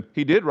listening to him.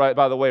 He did,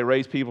 by the way,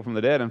 raise people from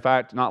the dead. In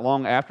fact, not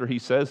long after he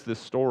says this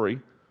story,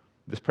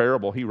 this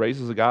parable, he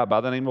raises a guy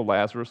by the name of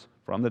Lazarus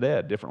from the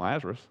dead, different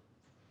Lazarus.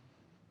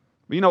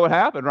 But you know what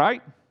happened,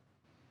 right?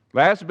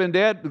 Lazarus had been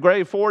dead in the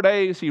grave 4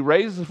 days. He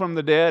raises from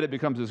the dead. It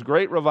becomes this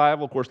great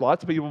revival. Of course,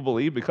 lots of people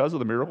believe because of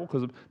the miracle,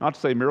 because not to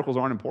say miracles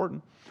aren't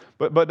important.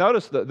 But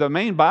notice the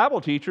main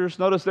Bible teachers,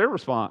 notice their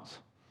response.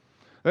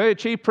 The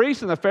chief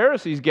priests and the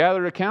Pharisees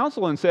gathered a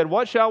council and said,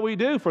 "What shall we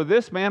do? For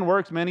this man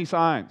works many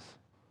signs."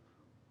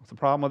 What's the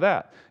problem with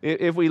that?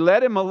 If we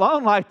let him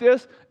alone like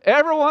this,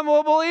 everyone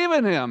will believe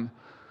in him.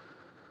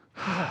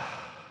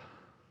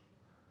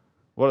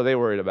 What are they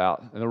worried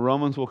about? And the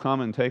Romans will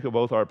come and take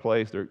both our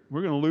place. We're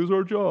going to lose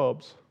our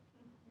jobs.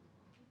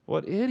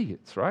 What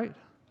idiots, right?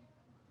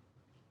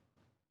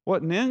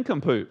 What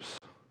nincompoops.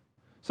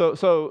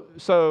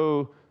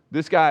 So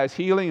this guy is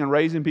healing and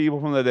raising people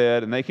from the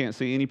dead, and they can't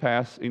see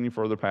any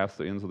further past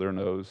the ends of their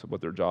nose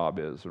what their job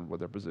is or what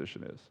their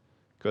position is.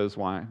 Because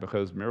why?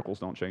 Because miracles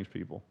don't change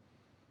people.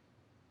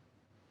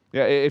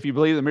 Yeah, if you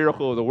believe the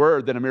miracle of the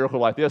word, then a miracle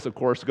like this, of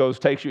course,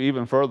 takes you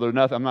even further.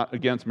 I'm not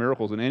against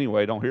miracles in any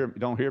way. Don't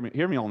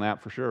hear me on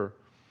that for sure.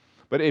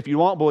 But if you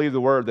won't believe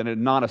the word,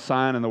 then not a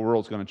sign in the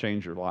world is going to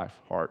change your life,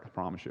 heart. I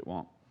promise you it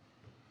won't.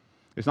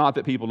 It's not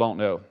that people don't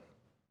know.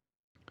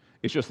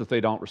 It's just that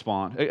they don't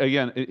respond.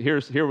 Again,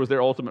 here was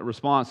their ultimate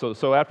response.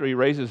 So after he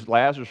raises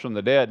Lazarus from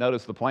the dead,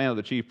 notice the plan of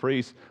the chief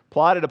priests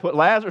plotted to put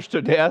Lazarus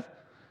to death.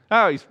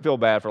 Oh, you feel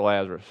bad for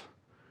Lazarus.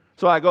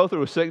 So I go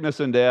through sickness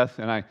and death,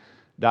 and I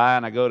die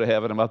and I go to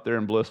heaven. I'm up there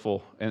and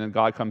blissful. And then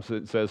God comes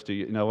and says to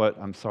you, "You know what?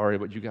 I'm sorry,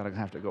 but you're going to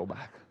have to go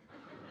back."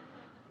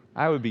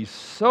 I would be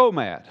so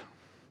mad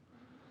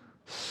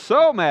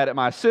at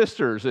my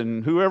sisters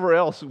and whoever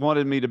else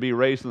wanted me to be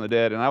raised from the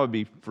dead. And I would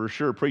be for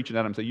sure preaching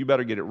at him, say, "You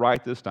better get it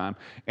right this time."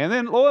 And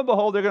then lo and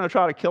behold, they're going to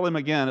try to kill him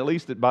again. At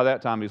least by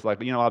that time, he's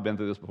like, "I've been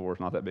through this before.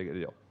 It's not that big a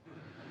deal."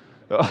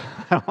 So,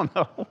 I don't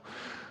know.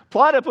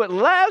 Plot to put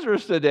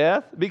Lazarus to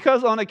death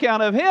because on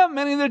account of him,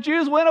 many of the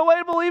Jews went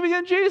away believing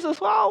in Jesus.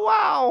 Oh,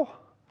 wow.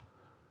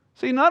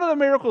 See, none of the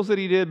miracles that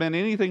he did meant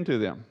anything to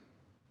them.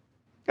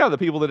 Yeah, the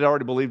people that had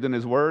already believed in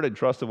his word and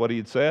trusted what he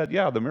had said,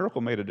 yeah, the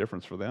miracle made a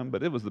difference for them,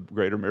 but it was the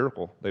greater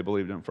miracle they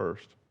believed in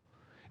first.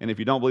 And if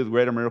you don't believe the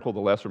greater miracle, the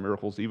lesser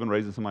miracles, even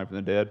raising somebody from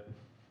the dead,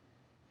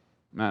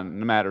 man,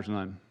 it matters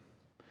none.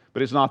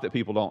 But it's not that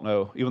people don't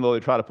know. Even though they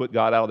try to put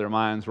God out of their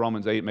minds,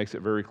 Romans 8 makes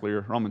it very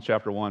clear. Romans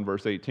chapter 1,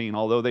 verse 18.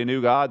 Although they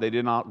knew God, they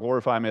did not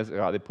glorify him as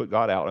God. They put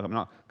God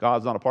out.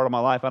 God's not a part of my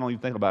life. I don't even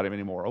think about him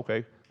anymore.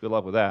 Okay, good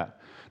luck with that.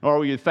 Nor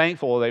were you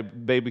thankful.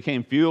 They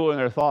became fuel in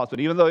their thoughts.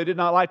 But even though they did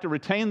not like to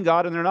retain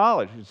God in their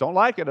knowledge, they just don't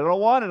like it. I don't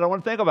want it. I don't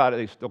want to think about it.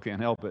 They still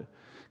can't help it.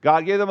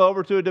 God gave them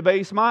over to a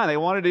debased mind. They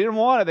didn't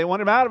want it. They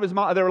wanted him out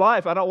of their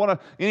life. I don't want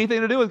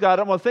anything to do with God. I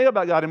don't want to think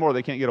about God anymore.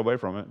 They can't get away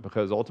from it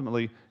because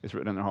ultimately it's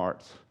written in their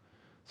hearts.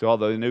 So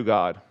although they knew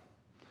God,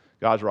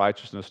 God's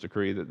righteous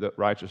decree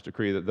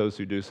that those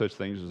who do such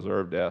things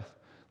deserve death.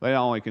 They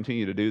not only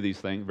continue to do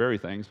these very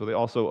things, but they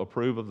also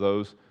approve of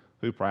those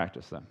who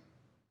practice them.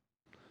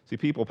 See,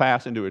 people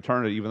pass into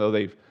eternity even though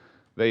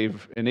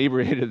they've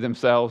inebriated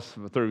themselves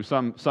through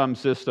some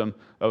system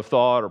of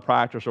thought or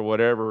practice or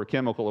whatever, or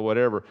chemical or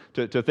whatever,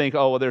 to think,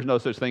 oh, well, there's no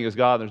such thing as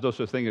God, there's no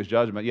such thing as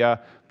judgment. Yeah,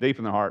 deep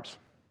in their hearts,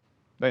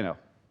 they know.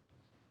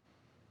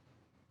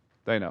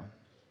 They know.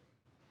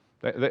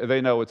 They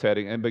know what's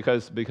heading, and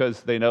because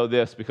they know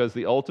this, because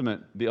the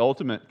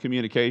ultimate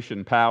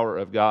communication power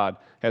of God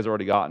has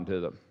already gotten to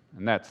them,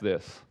 and that's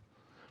this.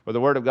 For the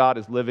Word of God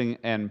is living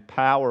and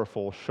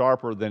powerful,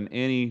 sharper than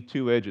any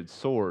two-edged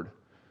sword,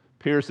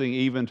 piercing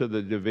even to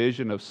the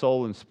division of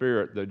soul and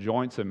spirit, the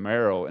joints and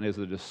marrow, and is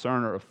a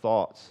discerner of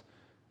thoughts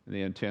and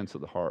the intents of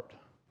the heart.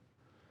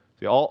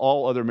 See,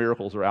 all other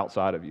miracles are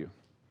outside of you,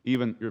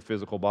 even your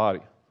physical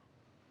body.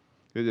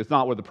 It's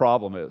not where the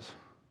problem is.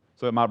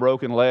 So my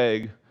broken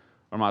leg,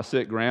 or my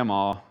sick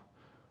grandma,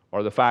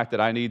 or the fact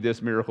that I need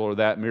this miracle or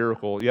that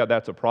miracle, yeah,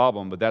 that's a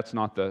problem, but that's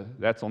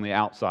on the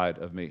outside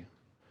of me.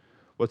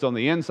 What's on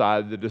the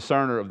inside, the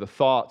discerner of the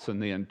thoughts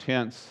and the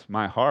intents,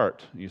 my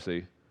heart, you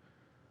see.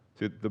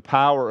 See, the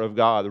power of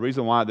God, the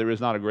reason why there is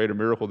not a greater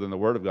miracle than the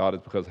Word of God is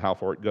because of how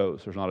far it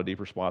goes. There's not a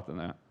deeper spot than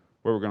that.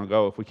 Where we're going to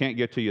go, if we can't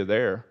get to you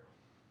there,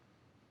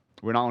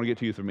 we're not going to get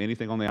to you from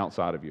anything on the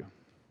outside of you.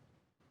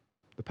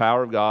 The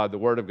power of God, the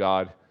Word of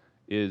God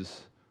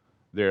is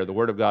there. The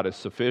Word of God is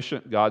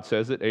sufficient. God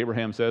says it.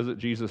 Abraham says it.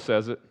 Jesus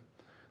says it.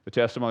 The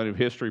testimony of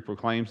history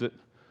proclaims it.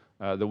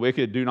 The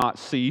wicked do not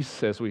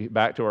cease, as we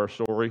back to our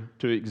story,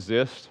 to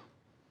exist.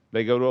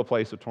 They go to a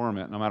place of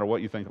torment, no matter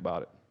what you think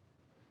about it.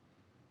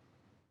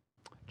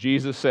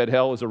 Jesus said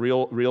hell is a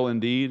real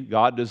indeed.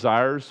 God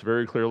desires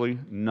very clearly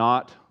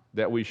not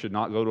that we should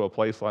not go to a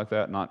place like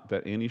that, not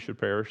that any should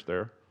perish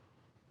there.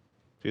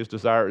 His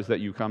desire is that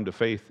you come to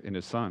faith in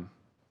His Son.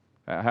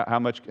 How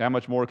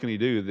much more can He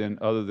do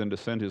other than to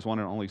send His one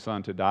and only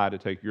Son to die to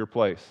take your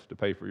place, to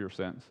pay for your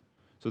sins?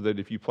 So that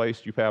if you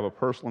have a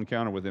personal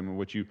encounter with Him in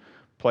which you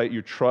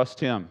trust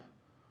Him,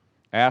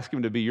 ask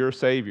Him to be your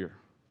Savior,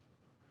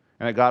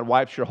 and that God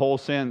wipes your whole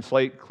sin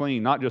slate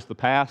clean, not just the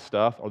past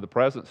stuff or the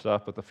present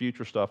stuff, but the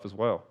future stuff as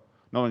well,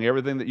 knowing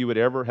everything that you would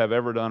ever have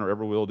ever done or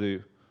ever will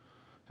do.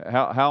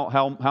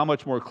 How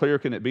much more clear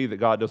can it be that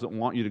God doesn't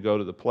want you to go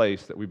to the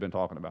place that we've been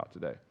talking about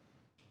today?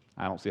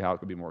 I don't see how it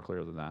could be more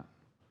clear than that.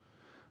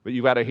 But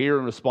you've got to hear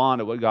and respond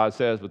to what God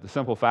says. But the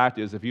simple fact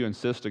is, if you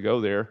insist to go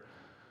there,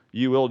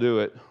 you will do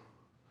it.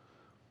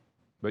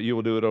 But you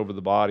will do it over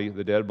the body,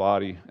 the dead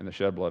body, and the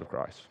shed blood of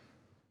Christ.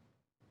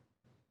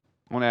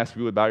 I want to ask if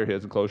you would bow your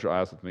heads and close your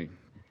eyes with me.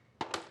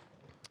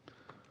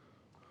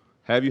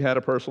 Have you had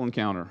a personal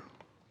encounter? I'm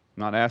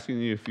not asking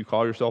you if you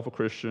call yourself a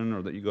Christian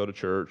or that you go to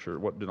church or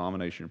what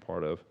denomination you're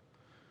part of.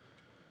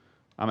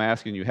 I'm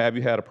asking you, have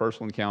you had a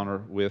personal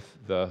encounter with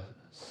the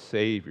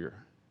Savior,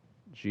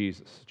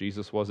 Jesus?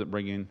 Jesus wasn't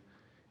bringing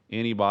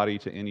anybody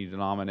to any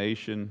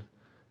denomination.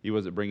 He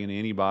wasn't bringing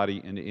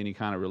anybody into any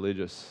kind of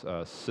religious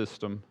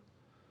system.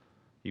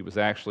 He was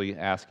actually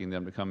asking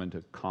them to come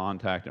into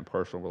contact and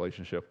personal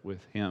relationship with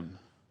Him.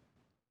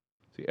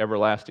 See,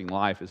 everlasting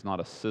life is not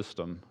a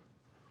system.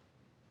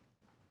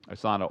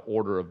 It's not an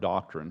order of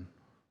doctrine.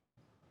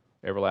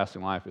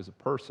 Everlasting life is a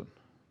person.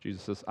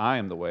 Jesus says, I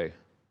am the way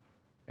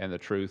and the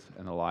truth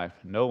and the life.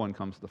 No one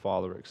comes to the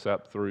Father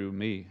except through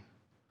me.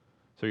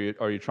 So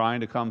are you trying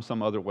to come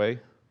some other way?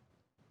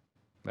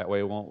 That way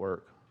it won't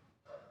work.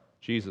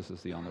 Jesus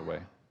is the only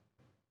way.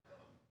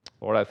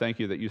 Lord, I thank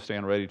you that you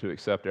stand ready to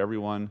accept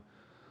everyone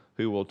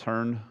who will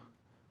turn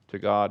to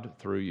God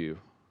through you,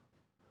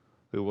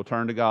 who will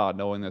turn to God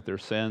knowing that their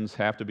sins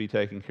have to be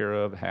taken care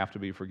of, have to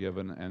be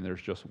forgiven, and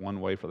there's just one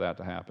way for that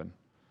to happen,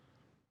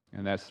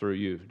 and that's through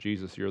you.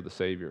 Jesus, you're the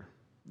Savior.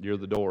 You're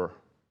the door.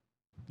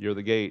 You're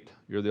the gate.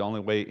 You're the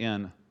only way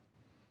in,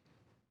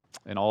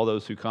 and all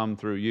those who come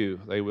through you,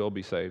 they will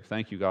be saved.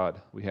 Thank you, God.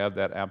 We have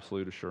that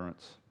absolute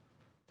assurance.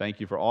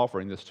 Thank you for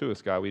offering this to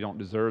us, God. We don't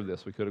deserve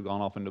this. We could have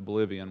gone off into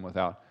oblivion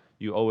without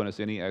you owing us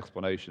any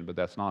explanation, but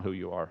that's not who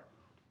you are.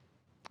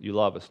 You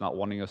love us, not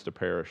wanting us to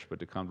perish, but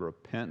to come to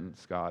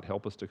repentance, God.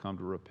 Help us to come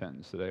to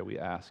repentance today, we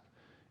ask.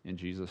 In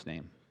Jesus'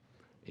 name,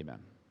 amen.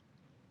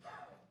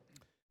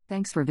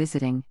 Thanks for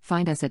visiting.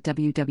 Find us at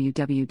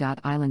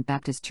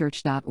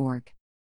www.islandbaptistchurch.org.